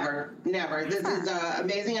 Never, never. This is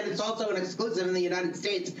amazing, and it's also an exclusive in the United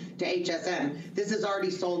States to HSN. This is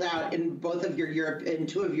already sold out in both of in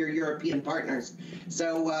two of your European partners.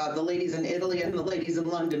 So the ladies in Italy and the ladies in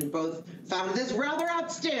London both found this rather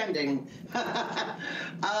outstanding.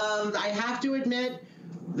 I have to admit,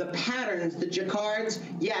 the patterns, the jacquards,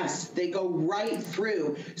 yes, they go right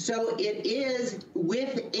through. So it is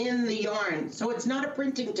within the yarn. So it's not a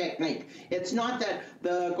printing technique. It's not that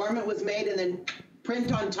the garment was made and then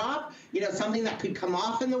print on top, you know, something that could come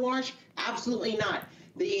off in the wash. Absolutely not.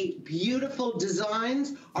 The beautiful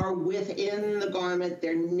designs are within the garment.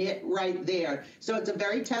 They're knit right there. So it's a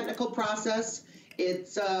very technical process.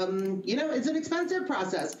 It's, you know, it's an expensive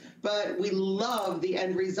process, but we love the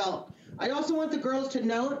end result. I also want the girls to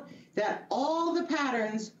note that all the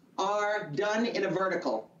patterns are done in a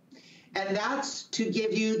vertical, and that's to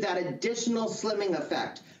give you that additional slimming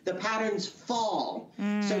effect. The patterns fall.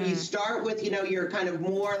 So you start with, you know, your kind of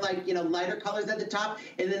more like, you know, lighter colors at the top,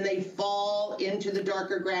 and then they fall into the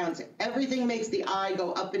darker grounds. Everything makes the eye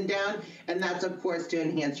go up and down, and that's, of course, to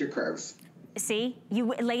enhance your curves. See,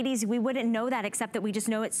 you ladies, we wouldn't know that except that we just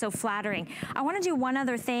know it's so flattering. I want to do one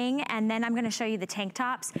other thing, and then I'm going to show you the tank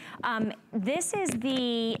tops. This is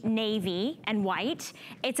the navy and white.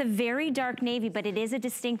 It's a very dark navy, but it is a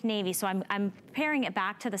distinct navy, so I'm pairing it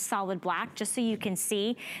back to the solid black just so you can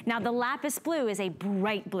see. Now, the lapis blue is a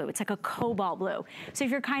bright blue. It's like a cobalt blue. So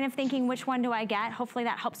if you're kind of thinking, which one do I get? Hopefully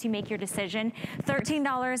that helps you make your decision.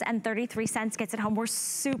 $13.33 gets it home. We're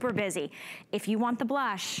super busy. If you want the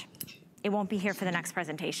blush, it won't be here for the next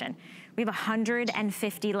presentation. We have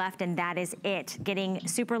 150 left, and that is it. Getting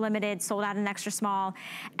super limited, sold out in extra small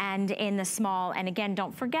and in the small. And again,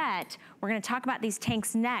 don't forget, we're gonna talk about these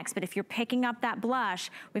tanks next, but if you're picking up that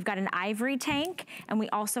blush, we've got an ivory tank, and we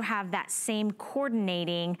also have that same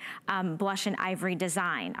coordinating blush and ivory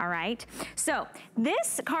design, all right? So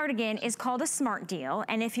this cardigan is called a smart deal,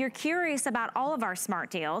 and if you're curious about all of our smart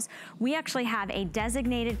deals, we actually have a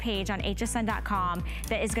designated page on hsn.com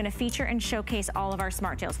that is gonna feature and showcase all of our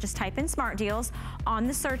smart deals. Just type in smart deals on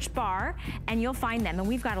the search bar and you'll find them. And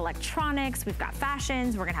we've got electronics, we've got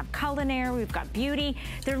fashions, we're gonna have culinary, we've got beauty.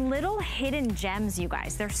 They're little hidden gems, you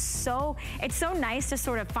guys. It's so nice to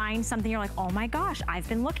sort of find something you're like, oh my gosh, I've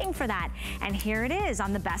been looking for that. And here it is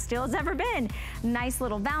on the best deal it's ever been. Nice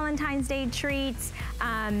little Valentine's Day treats.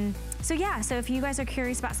 So yeah, so if you guys are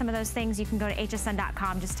curious about some of those things, you can go to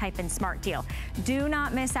hsn.com, just type in smart deal. Do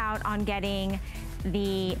not miss out on getting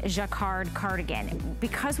the jacquard cardigan,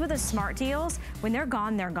 because with the smart deals, when they're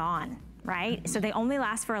gone, right? So they only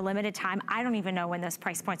last for a limited time. I don't even know when those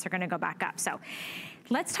price points are gonna go back up. So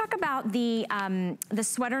let's talk about the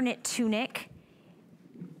sweater knit tunic.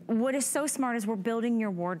 What is so smart is we're building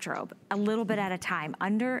your wardrobe a little bit at a time,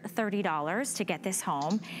 under $30 to get this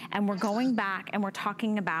home. And we're going back and we're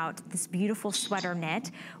talking about this beautiful sweater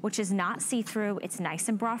knit, which is not see-through. It's nice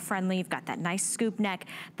and bra friendly. You've got that nice scoop neck.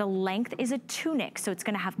 The length is a tunic, so it's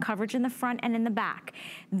gonna have coverage in the front and in the back.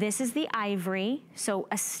 This is the ivory, so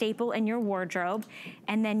a staple in your wardrobe.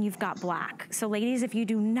 And then you've got black. So ladies, if you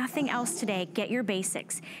do nothing else today, get your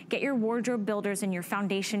basics. Get your wardrobe builders and your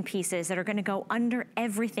foundation pieces that are gonna go under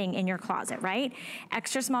everything in your closet, right?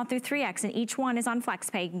 Extra small through 3X, and each one is on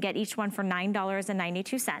FlexPay. You can get each one for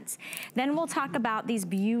 $9.92. Then we'll talk about these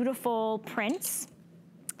beautiful prints.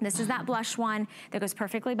 This is that blush one that goes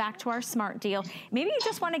perfectly back to our smart deal. Maybe you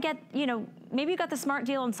just wanna get, maybe you got the smart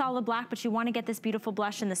deal in solid black, but you wanna get this beautiful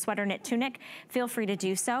blush in the sweater knit tunic, feel free to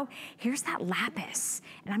do so. Here's that lapis,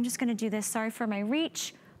 and I'm just gonna do this, sorry for my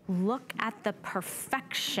reach. Look at the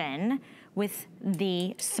perfection with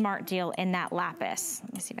the smart deal in that lapis.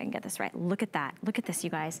 Let me see if I can get this right. Look at that. Look at this, you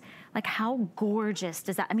guys. Like, how gorgeous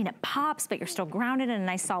does that, I mean, it pops, but you're still grounded in a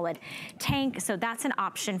nice solid tank, so that's an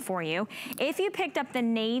option for you. If you picked up the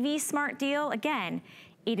navy smart deal, again,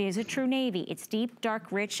 it is a true navy. It's deep, dark,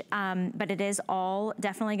 rich, but it is all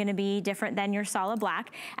definitely gonna be different than your solid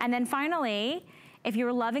black. And then finally, if you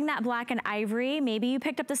were loving that black and ivory, maybe you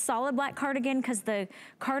picked up the solid black cardigan because the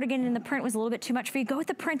cardigan in the print was a little bit too much for you. Go with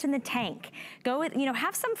the print in the tank. Go with,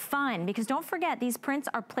 have some fun, because don't forget, these prints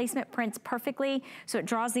are placement prints perfectly, so it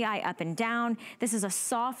draws the eye up and down. This is a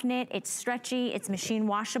soft knit, it's stretchy, it's machine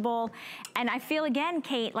washable. And I feel, again,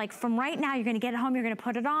 Kate, like from right now, you're gonna get it home, you're gonna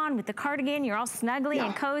put it on with the cardigan, you're all snuggly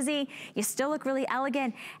and cozy, you still look really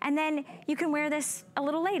elegant, and then you can wear this a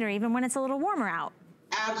little later, even when it's a little warmer out.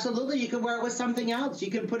 Absolutely, you can wear it with something else.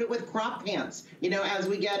 You can put it with crop pants, as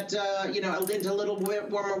we get, into a little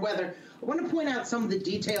warmer weather. I want to point out some of the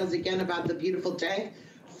details again about the beautiful tank.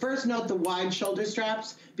 First, note the wide shoulder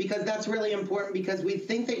straps, because that's really important, because we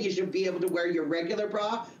think that you should be able to wear your regular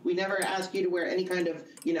bra. We never ask you to wear any kind of,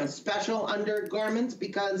 special undergarments,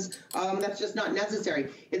 because that's just not necessary.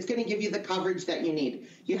 It's going to give you the coverage that you need.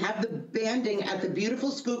 You have the banding at the beautiful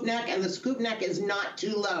scoop neck, and the scoop neck is not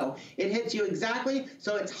too low. It hits you exactly,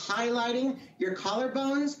 so it's highlighting your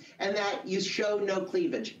collarbones, and that you show no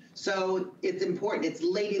cleavage. So it's important. It's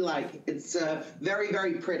ladylike. It's very,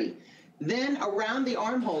 very pretty. Then around the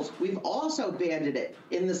armholes, we've also banded it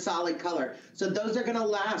in the solid color. So those are gonna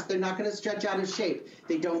last. They're not gonna stretch out of shape.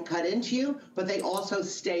 They don't cut into you, but they also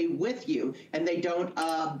stay with you, and they don't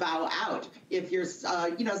bow out. If you're,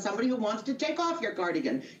 somebody who wants to take off your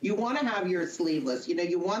cardigan, you wanna have your sleeveless,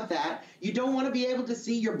 you want that. You don't wanna be able to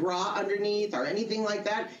see your bra underneath or anything like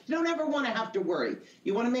that. You don't ever wanna have to worry.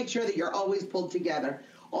 You wanna make sure that you're always pulled together.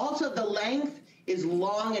 Also, the length is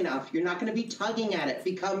long enough. You're not going to be tugging at it.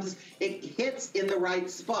 It hits in the right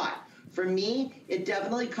spot. For me, it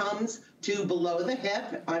definitely comes to below the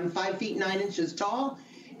hip. I'm 5 feet 9 inches tall,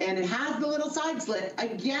 and it has the little side slit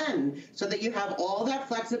again, so that you have all that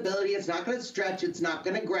flexibility. It's not going to stretch. It's not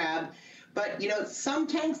going to grab. But, some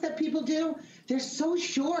tanks that people do, they're so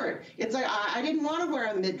short. It's like, I didn't want to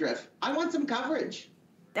wear a midriff. I want some coverage.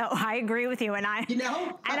 Oh, I agree with you. And and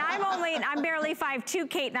I'm barely 5'2",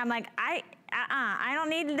 Kate, and I'm like, I don't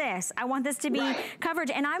need this. I want this to be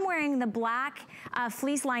coverage. And I'm wearing the black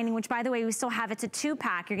fleece lining, which by the way, we still have. It's a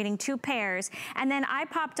 2-pack. You're getting 2 pairs. And then I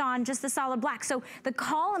popped on just the solid black. So the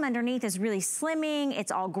column underneath is really slimming.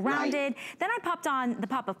 It's all grounded. Then I popped on the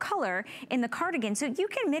pop of color in the cardigan. So you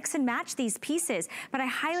can mix and match these pieces, but I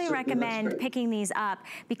highly recommend picking these up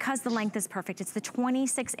because the length is perfect. It's the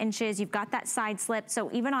 26 inches. You've got that side slip.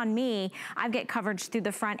 So even on me, I get coverage through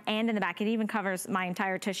the front and in the back. It even covers my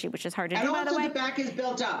entire tushy, which is hard to do, by the way. And also the back is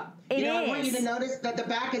built up. I want you to notice that the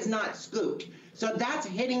back is not scooped. So that's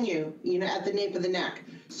hitting you, at the nape of the neck.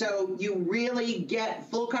 So you really get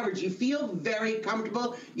full coverage. You feel very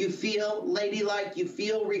comfortable. You feel ladylike. You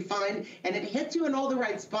feel refined. And it hits you in all the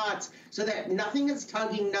right spots so that nothing is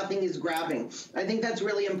tugging, nothing is grabbing. I think that's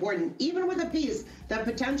really important. Even with a piece that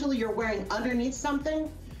potentially you're wearing underneath something,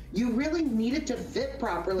 you really need it to fit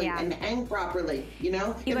properly and hang properly,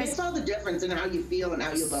 It makes all the difference in how you feel and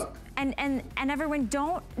how you look. And everyone,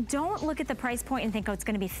 don't look at the price point and think, oh, it's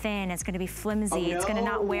gonna be thin, it's gonna be flimsy, it's gonna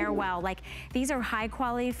not wear well. Like, these are high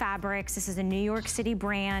quality fabrics. This is a New York City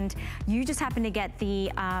brand. You just happen to get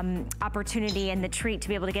the opportunity and the treat to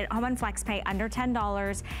be able to get it home on FlexPay under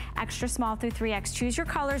 $10, extra small through 3X. Choose your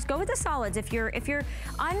colors, go with the solids. If you're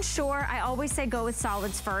unsure, I always say go with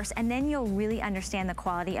solids first, and then you'll really understand the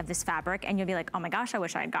quality of this fabric, and you'll be like, oh my gosh, I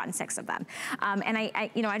wish I had gotten 6 of them. And I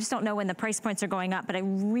just don't know when the price points are going up, but I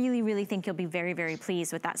really think you'll be very, very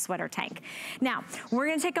pleased with that sweater tank. Now, we're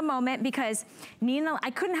gonna take a moment because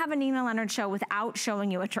I couldn't have a Nina Leonard show without showing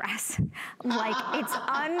you a dress. Like, it's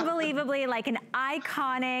unbelievably like an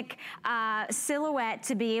iconic silhouette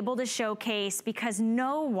to be able to showcase, because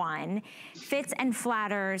no one fits and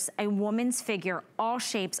flatters a woman's figure, all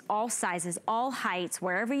shapes, all sizes, all heights,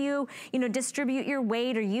 wherever you distribute your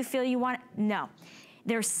weight or you feel you want. No.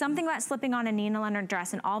 There's something about slipping on a Nina Leonard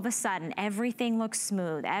dress and all of a sudden everything looks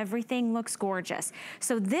smooth, everything looks gorgeous.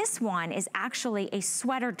 So this one is actually a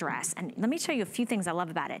sweater dress, and let me tell you a few things I love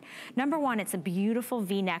about it. Number one, it's a beautiful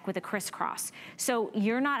V-neck with a crisscross. So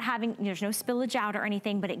there's no spillage out or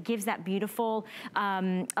anything, but it gives that beautiful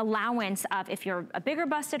allowance of if you're a bigger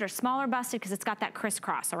busted or smaller busted, because it's got that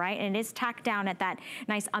crisscross, all right? And it is tacked down at that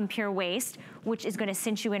nice pure waist, which is gonna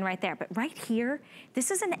cinch you in right there. But right here, this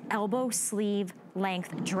is an elbow sleeve length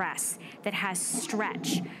dress that has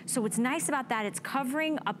stretch. So what's nice about that, it's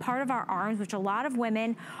covering a part of our arms, which a lot of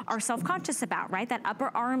women are self-conscious about, right? That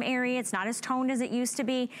upper arm area, it's not as toned as it used to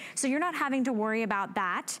be. So you're not having to worry about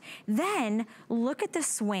that. Then look at the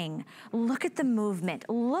swing, look at the movement,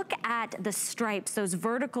 look at the stripes, those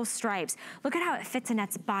vertical stripes. Look at how it fits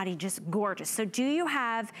Annette's body, just gorgeous. So do you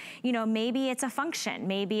have, maybe it's a function,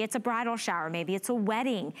 maybe it's a bridal shower, maybe it's a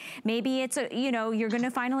wedding, maybe it's you're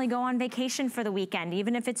gonna finally go on vacation for the weekend,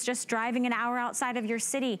 even if it's just driving an hour outside of your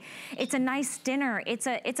city. It's a nice dinner, it's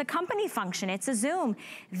a company function, it's a Zoom.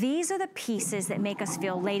 These are the pieces that make us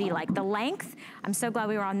feel ladylike. The length, I'm so glad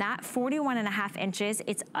we were on that, 41.5 inches.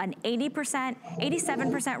 It's an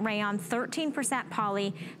 87% rayon, 13%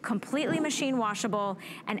 poly, completely machine washable,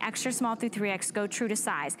 and extra small through 3X, go true to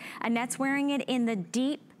size. Annette's wearing it in the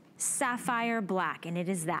deep sapphire black, and it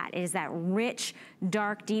is that rich,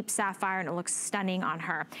 dark, deep sapphire, and it looks stunning on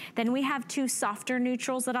her. Then we have 2 softer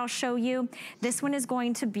neutrals that I'll show you. This one is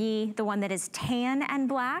going to be the one that is tan and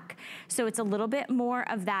black, so it's a little bit more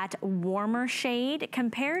of that warmer shade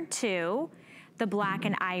compared to the black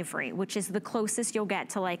and ivory, which is the closest you'll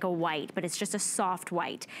get to like a white, but it's just a soft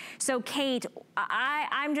white. So Kate,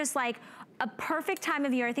 I'm just like, a perfect time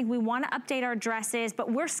of year. I think we want to update our dresses,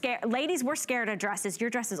 but we're scared. Ladies, we're scared of dresses. Your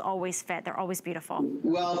dresses always fit. They're always beautiful.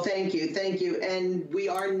 Well, thank you. And we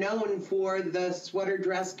are known for the sweater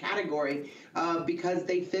dress category because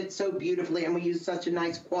they fit so beautifully and we use such a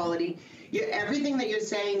nice quality. Everything that you're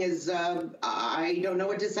saying is, I don't know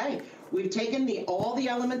what to say. We've taken all the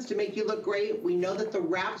elements to make you look great. We know that the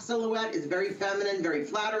wrap silhouette is very feminine, very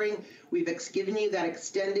flattering. We've given you that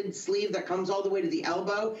extended sleeve that comes all the way to the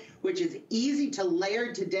elbow, which is easy to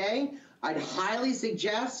layer today. I'd highly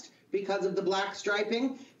suggest, because of the black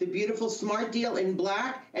striping, the beautiful Smart Deal in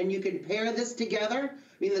black, and you can pair this together. I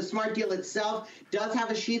mean, the Smart Deal itself does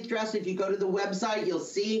have a sheath dress. If you go to the website, you'll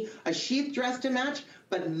see a sheath dress to match,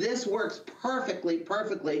 but this works perfectly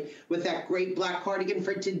with that great black cardigan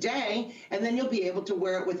for today, and then you'll be able to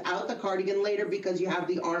wear it without the cardigan later because you have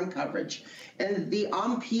the arm coverage. And the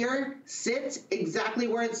empire sits exactly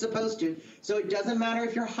where it's supposed to, so it doesn't matter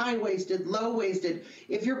if you're high-waisted, low-waisted,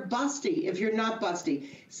 if you're busty, if you're not busty.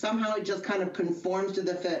 Somehow it just kind of conforms to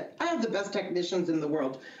the fit. I have the best technicians in the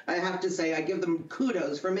world. I have to say, I give them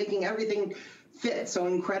kudos for making everything fit so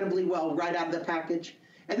incredibly well right out of the package.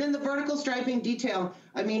 And then the vertical striping detail.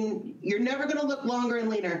 I mean, you're never going to look longer and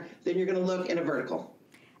leaner than you're going to look in a vertical.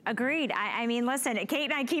 Agreed. I mean, listen, Kate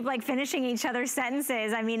and I keep like finishing each other's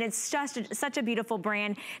sentences. I mean, it's just such a beautiful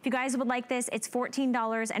brand. If you guys would like this, it's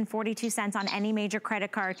 $14.42 on any major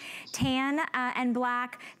credit card. Tan and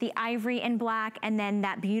black, the ivory and black, and then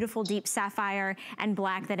that beautiful deep sapphire and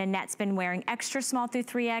black that Annette's been wearing. Extra small through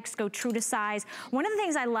 3X, go true to size. One of the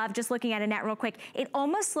things I love, just looking at Annette real quick, it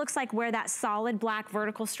almost looks like where that solid black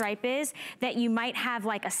vertical stripe is, that you might have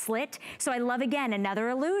like a slit. So I love, again, another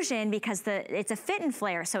illusion because it's a fit and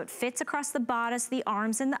flare. So it fits across the bodice, the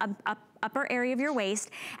arms, and the upper area of your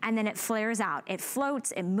waist, and then it flares out. It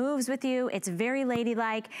floats, it moves with you, it's very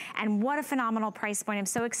ladylike, and what a phenomenal price point. I'm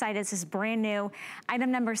so excited. This is brand new.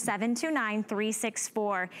 Item number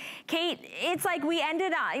 729364. Kate, it's like we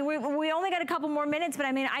ended up, we only got a couple more minutes, but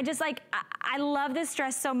I mean, I love this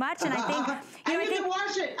dress so much, and I think, and you can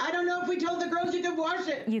wash it. I don't know if we told the girls you can wash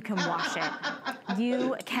it. You can wash it.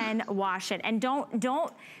 You can wash it. And don't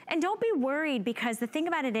be worried, because the thing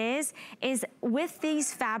about it is with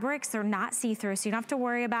these fabrics, they're not see-through, so you don't have to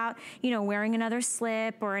worry about, you know, wearing another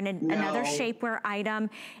slip or another shapewear item.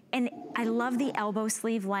 And I love the elbow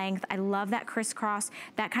sleeve length. I love that crisscross,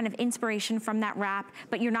 that kind of inspiration from that wrap,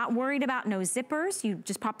 but you're not worried about no zippers. You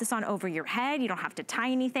just pop this on over your head. You don't have to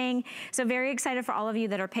tie anything. So very excited for all of you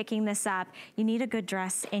that are picking this up. You need a good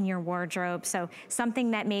dress in your wardrobe. So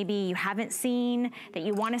something that maybe you haven't seen, that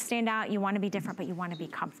you want to stand out, you want to be different, but you want to be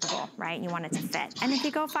comfortable, right? You want it to fit. And if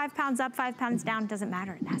you go 5 pounds up, 5 pounds down, doesn't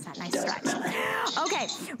matter. It has that nice stretch. Okay,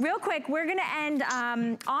 real quick, we're gonna end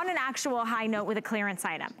on an actual high note with a clearance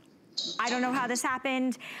item. I don't know how this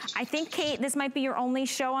happened. I think, Kate, this might be your only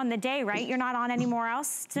show on the day, right? You're not on anymore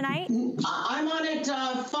else tonight? I'm on at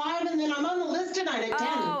 5, and then I'm on the list tonight at 10.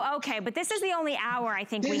 Oh, okay, but this is the only hour I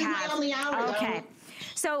think we have. This is my only hour, okay. though.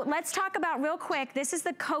 So let's talk about real quick, this is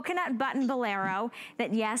the coconut button bolero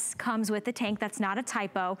that, yes, comes with the tank. That's not a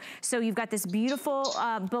typo. So you've got this beautiful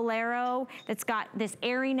bolero that's got this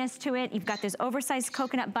airiness to it. You've got this oversized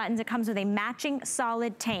coconut buttons. It comes with a matching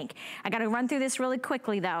solid tank. I gotta run through this really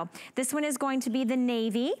quickly though. This one is going to be the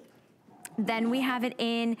navy. Then we have it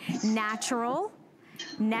in natural.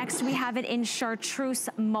 Next, we have it in chartreuse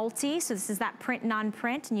multi. So this is that print,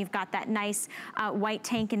 non-print, and you've got that nice white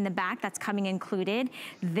tank in the back that's coming included.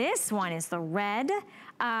 This one is the red.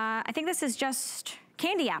 I think this is just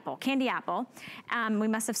candy apple. We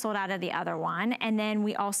must have sold out of the other one. And then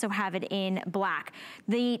we also have it in black.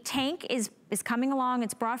 The tank is coming along,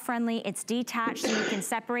 it's bra friendly, it's detached, so you can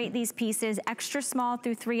separate these pieces, extra small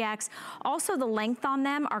through 3X. Also, the length on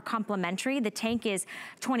them are complementary. The tank is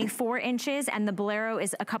 24 inches and the bolero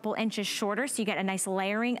is a couple inches shorter, so you get a nice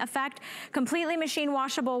layering effect. Completely machine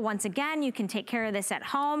washable. Once again, you can take care of this at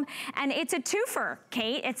home. And it's a twofer,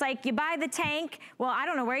 Kate. It's like you buy the tank, well, I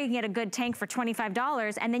don't know where you can get a good tank for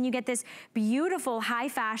 $25, and then you get this beautiful high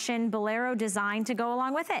fashion bolero design to go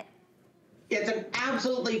along with it. It's an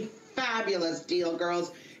absolutely fabulous deal,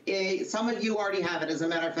 girls. Some of you already have it. As a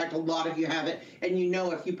matter of fact, a lot of you have it. And you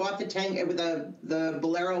know, if you bought the tank with the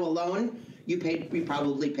bolero alone, you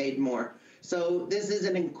probably paid more. So this is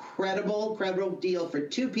an incredible deal for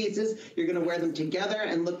 2 pieces. You're gonna wear them together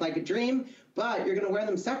and look like a dream, but you're gonna wear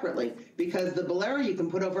them separately, because the bolero you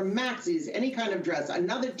can put over maxis, any kind of dress,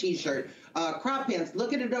 another t-shirt, crop pants,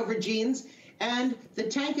 look at it over jeans. And the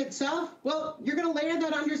tank itself, well, you're gonna layer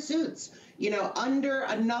that under suits, you know, under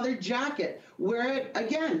another jacket. Wear it,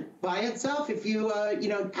 again, by itself if you, you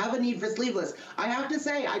know, have a need for sleeveless. I have to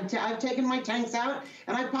say, I've taken my tanks out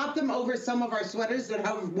and I popped them over some of our sweaters that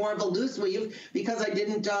have more of a loose weave, because I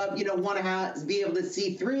didn't, you know, want to be able to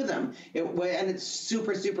see through them. And it's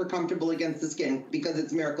super comfortable against the skin because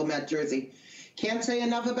it's Miracle Matte jersey. Can't say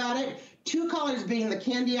enough about it. 2 colors, being the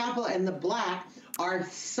candy apple and the black, are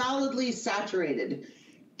solidly saturated.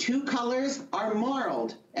 2 colors are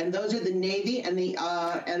marled, and those are the navy and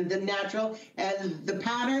the natural. And the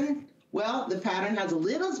pattern, well, the pattern has a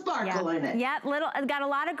little sparkle in it. Yep, got a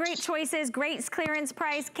lot of great choices, great clearance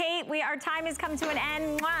price. Kate, our time has come to an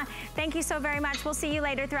end. Mwah. Thank you so very much. We'll see you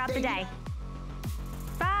later throughout the day.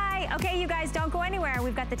 Bye. Okay, you guys, don't go anywhere.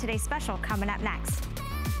 We've got the Today Special coming up next.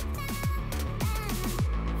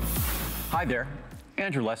 Hi there,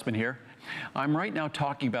 Andrew Lessman here. I'm right now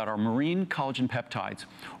talking about our marine collagen peptides,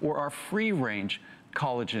 or our free-range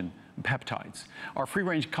collagen peptides. Our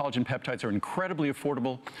free-range collagen peptides are incredibly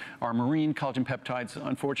affordable. Our marine collagen peptides,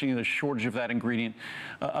 unfortunately, there's a shortage of that ingredient,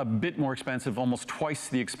 a bit more expensive, almost twice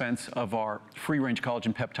the expense of our free-range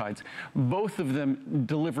collagen peptides. Both of them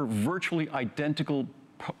deliver virtually identical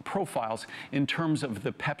profiles in terms of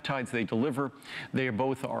the peptides they deliver. They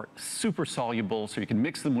both are super soluble, so you can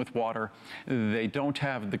mix them with water. They don't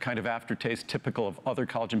have the kind of aftertaste typical of other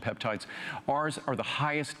collagen peptides. Ours are the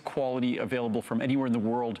highest quality available from anywhere in the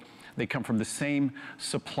world. They come from the same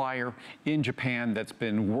supplier in Japan that's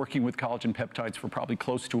been working with collagen peptides for probably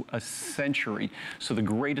close to a century. So the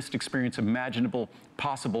greatest experience imaginable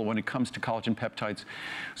possible when it comes to collagen peptides.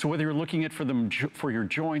 So whether you're looking at for them for your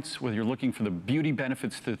joints, whether you're looking for the beauty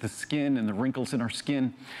benefits to the skin and the wrinkles in our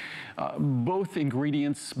skin, both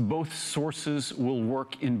ingredients, both sources will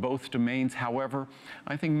work in both domains. However,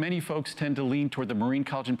 I think many folks tend to lean toward the marine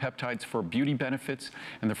collagen peptides for beauty benefits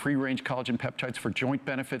and the free-range collagen peptides for joint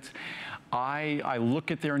benefits. I look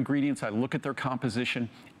at their ingredients, I look at their composition,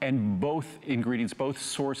 and both ingredients, both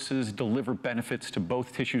sources deliver benefits to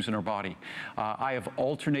both tissues in our body. I have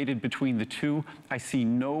alternated between the two. I see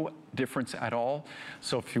no difference at all.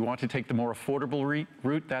 So if you want to take the more affordable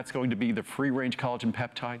route, that's going to be the free-range collagen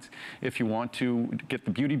peptides. If you want to get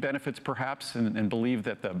the beauty benefits perhaps and believe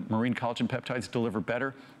that the marine collagen peptides deliver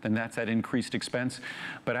better, then that's at increased expense.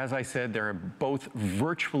 But as I said, they're both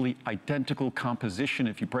virtually identical composition.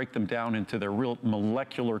 If you break them down into their real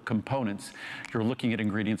molecular components, you're looking at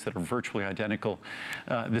ingredients that are virtually identical.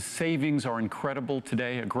 The savings are incredible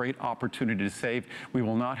today, a great opportunity to save. We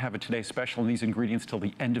will not have a Today Special on these ingredients till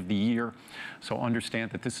the end of the year. So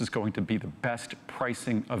understand that this is going to be the best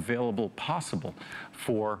pricing available possible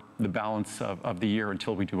for the balance of the year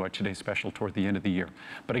until we do our Today Special toward the end of the year.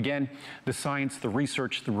 But again, the science, the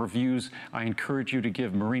research, the reviews, I encourage you to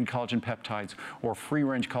give marine collagen peptides or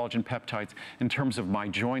free-range collagen peptides. In terms of my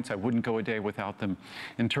joints, I wouldn't go a day without them.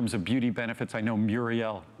 In terms of beauty benefits, I know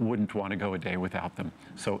Muriel wouldn't want to go a day without them.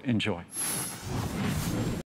 So enjoy.